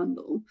file a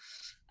bundle,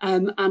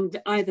 and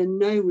either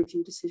no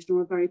review decision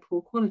or a very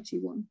poor quality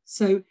one.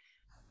 So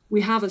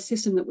we have a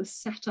system that was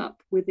set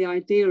up with the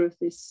idea of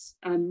this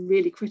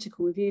really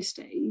critical review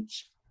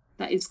stage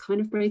that is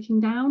kind of breaking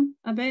down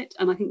a bit.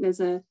 And I think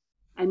there's a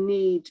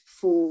need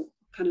for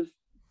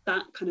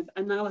that kind of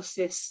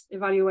analysis,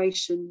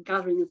 evaluation,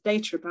 gathering of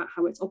data about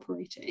how it's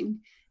operating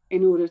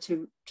in order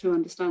to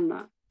understand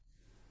that.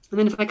 And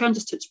then if I can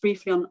just touch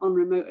briefly on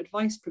remote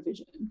advice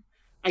provision,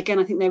 again,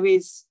 I think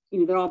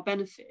there are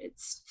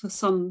benefits for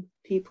some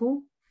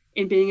people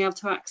in being able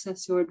to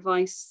access your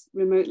advice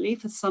remotely.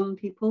 For some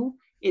people,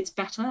 it's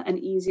better and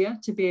easier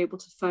to be able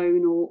to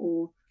phone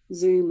or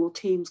Zoom or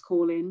Teams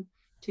call in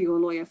to your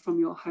lawyer from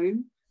your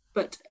home.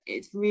 But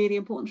it's really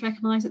important to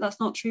recognise that that's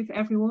not true for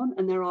everyone.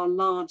 And there are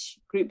large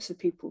groups of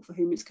people for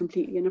whom it's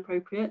completely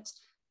inappropriate.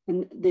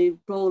 And the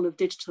role of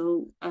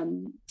digital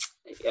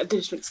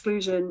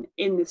exclusion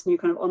in this new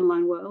kind of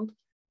online world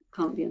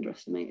can't be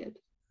underestimated.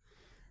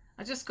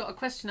 I just got a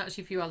question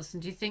actually for you,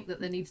 Alison. Do you think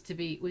that there needs to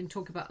be, when you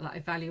talk about that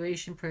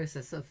evaluation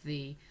process of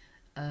the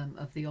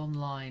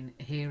online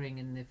hearing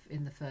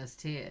in the first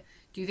tier,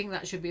 do you think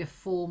that should be a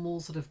formal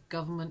sort of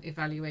government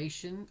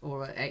evaluation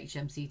or a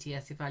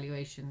HMCTS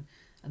evaluation,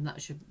 and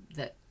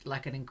that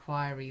like an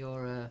inquiry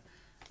or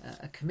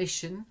a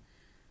commission,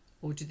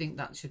 or do you think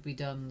that should be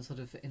done sort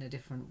of in a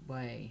different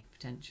way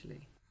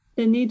potentially?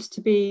 There needs to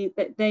be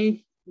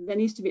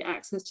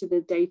access to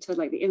the data,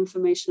 like the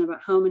information about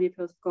how many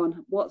appeals have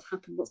gone, what's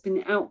happened, what's been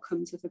the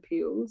outcomes of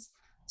appeals.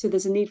 So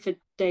there's a need for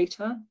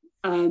data,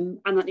 and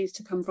that needs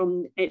to come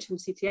from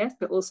HMCTS,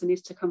 but also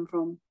needs to come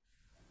from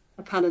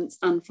appellants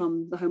and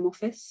from the Home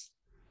Office.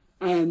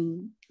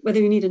 Whether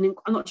you need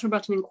I'm not sure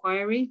about an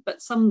inquiry,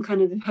 but some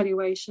kind of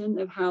evaluation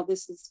of how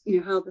this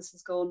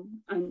has gone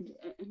and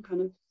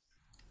kind of,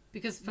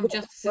 because from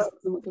Justice's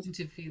point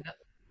of view,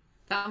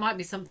 that might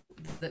be something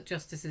that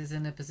Justice is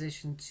in a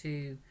position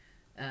to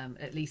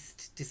at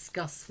least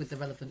discuss with the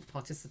relevant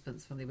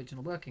participants from the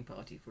original Working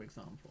Party, for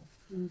example.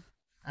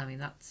 I mean,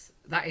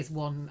 that is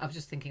one. I was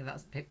just thinking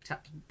that's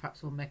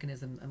perhaps one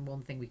mechanism and one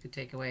thing we could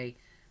take away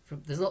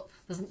from. There's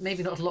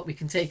maybe not a lot we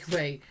can take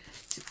away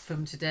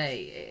from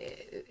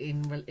today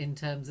in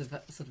terms of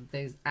sort of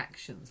those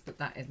actions, but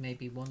that is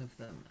maybe one of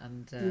them.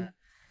 And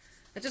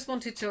I just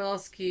wanted to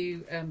ask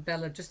you,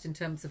 Bella, just in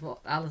terms of what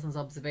Alison's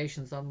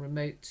observations on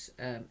remote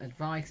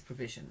advice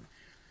provision.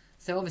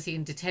 So obviously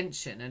in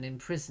detention and in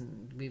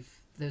prison,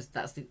 is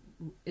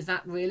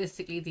that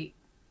realistically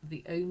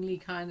the only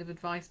kind of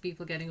advice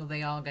people are getting, or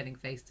they are getting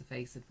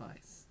face-to-face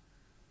advice?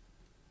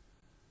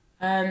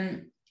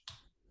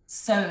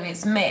 So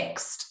it's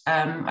mixed.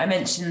 I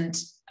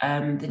mentioned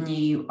the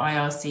new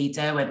IRC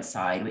Derwent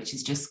side, which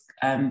is just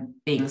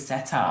being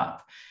set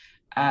up.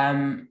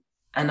 And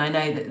I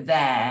know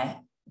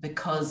that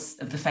because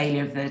of the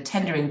failure of the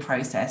tendering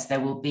process, there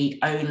will be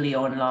only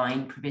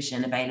online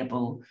provision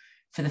available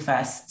for the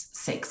first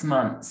 6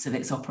 months of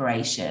its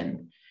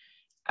operation.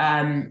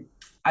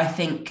 I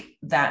think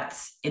that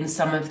in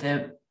some of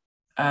the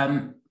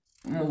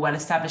more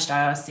well-established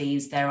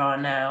IRCs, there are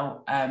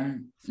now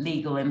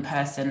legal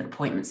in-person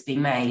appointments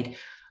being made.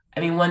 I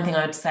mean, one thing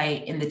I would say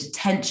in the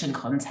detention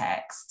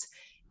context,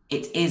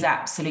 it is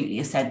absolutely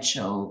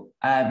essential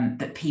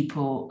that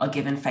people are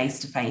given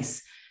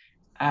face-to-face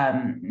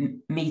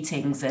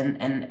meetings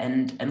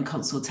and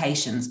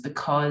consultations,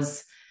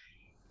 because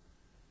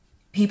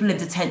people in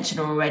detention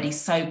are already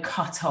so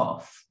cut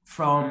off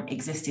from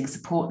existing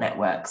support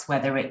networks,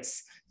 whether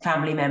it's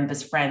family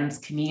members, friends,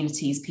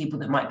 communities, people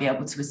that might be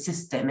able to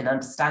assist them in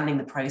understanding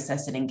the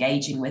process and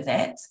engaging with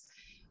it.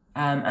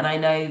 And I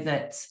know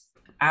that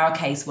our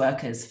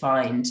caseworkers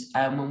find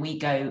when we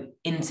go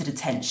into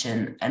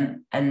detention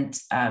and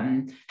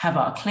have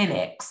our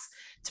clinics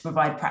to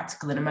provide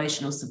practical and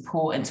emotional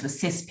support and to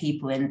assist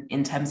people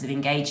in terms of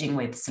engaging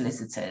with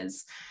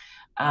solicitors,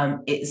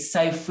 it's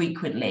so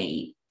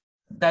frequently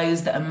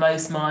those that are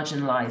most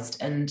marginalised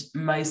and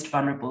most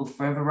vulnerable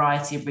for a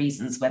variety of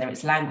reasons, whether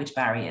it's language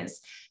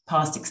barriers,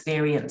 past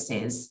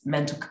experiences,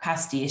 mental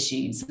capacity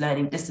issues,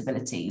 learning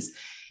disabilities.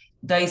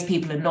 Those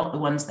people are not the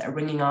ones that are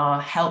ringing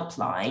our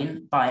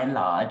helpline by and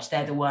large.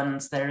 They're the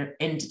ones that are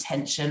in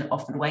detention,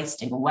 often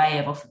wasting away,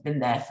 have often been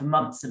there for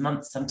months and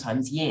months,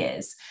 sometimes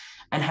years,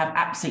 and have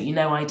absolutely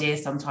no idea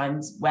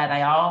sometimes where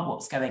they are,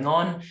 what's going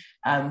on,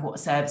 what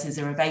services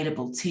are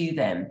available to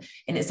them.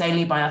 And it's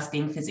only by us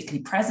being physically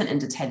present in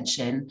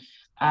detention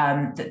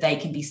that they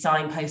can be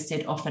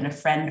signposted. Often a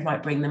friend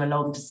might bring them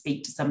along to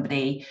speak to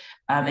somebody.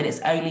 And it's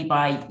only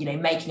by,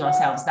 making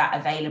ourselves that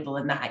available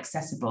and that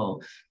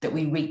accessible that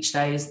we reach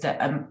those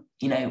that are,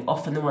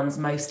 often the ones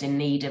most in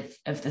need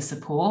of the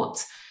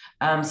support.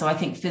 So I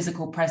think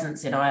physical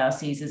presence in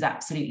IRCs is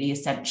absolutely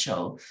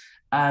essential.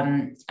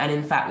 And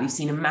in fact, we've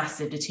seen a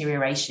massive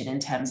deterioration in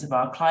terms of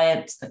our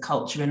clients, the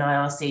culture in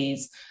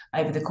IRCs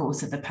over the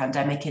course of the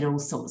pandemic in all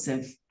sorts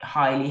of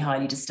highly,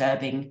 highly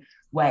disturbing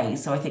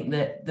ways. So I think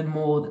that the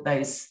more that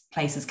those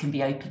places can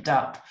be opened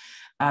up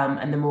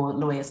and the more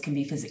lawyers can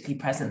be physically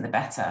present, the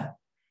better.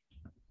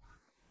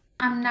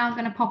 I'm now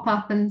going to pop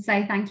up and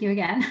say thank you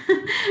again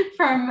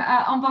from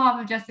on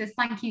behalf of Justice.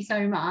 Thank you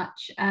so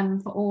much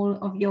for all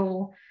of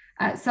your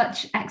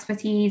such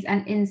expertise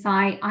and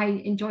insight. I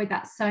enjoyed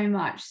that so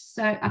much.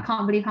 So I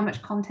can't believe how much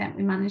content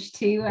we managed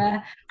to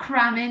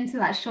cram into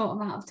that short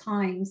amount of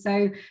time.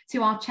 So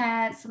to our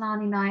chair,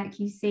 Salani Nayak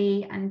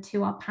QC, and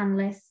to our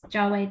panelists,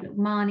 Jawed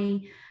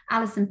Lukmani,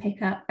 Alison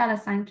Pickup, Bella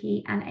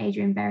Sankey, and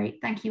Adrian Berry,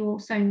 thank you all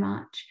so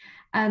much.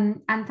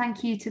 And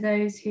thank you to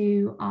those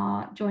who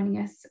are joining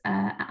us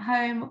at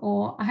home,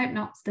 or I hope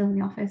not still in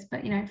the office,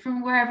 but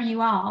from wherever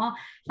you are,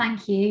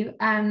 thank you.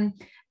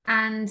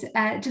 And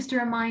just a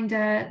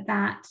reminder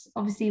that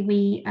obviously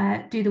we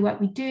do the work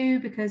we do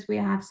because we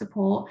have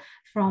support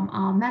from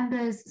our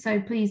members. So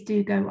please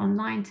do go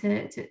online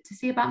to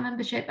see about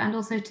membership, and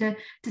also to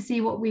see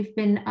what we've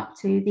been up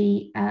to.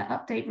 The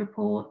update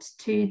report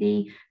to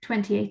the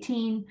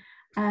 2018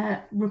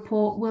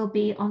 report will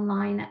be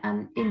online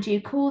in due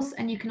course,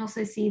 and you can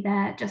also see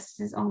there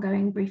Justice's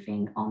ongoing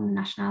briefing on the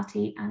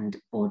Nationality and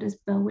Borders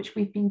Bill, which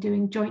we've been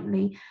doing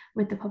jointly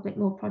with the Public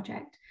Law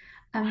Project.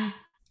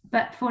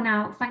 But for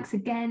now, thanks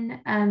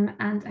again, and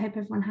I hope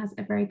everyone has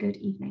a very good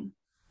evening.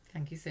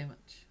 Thank you so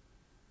much.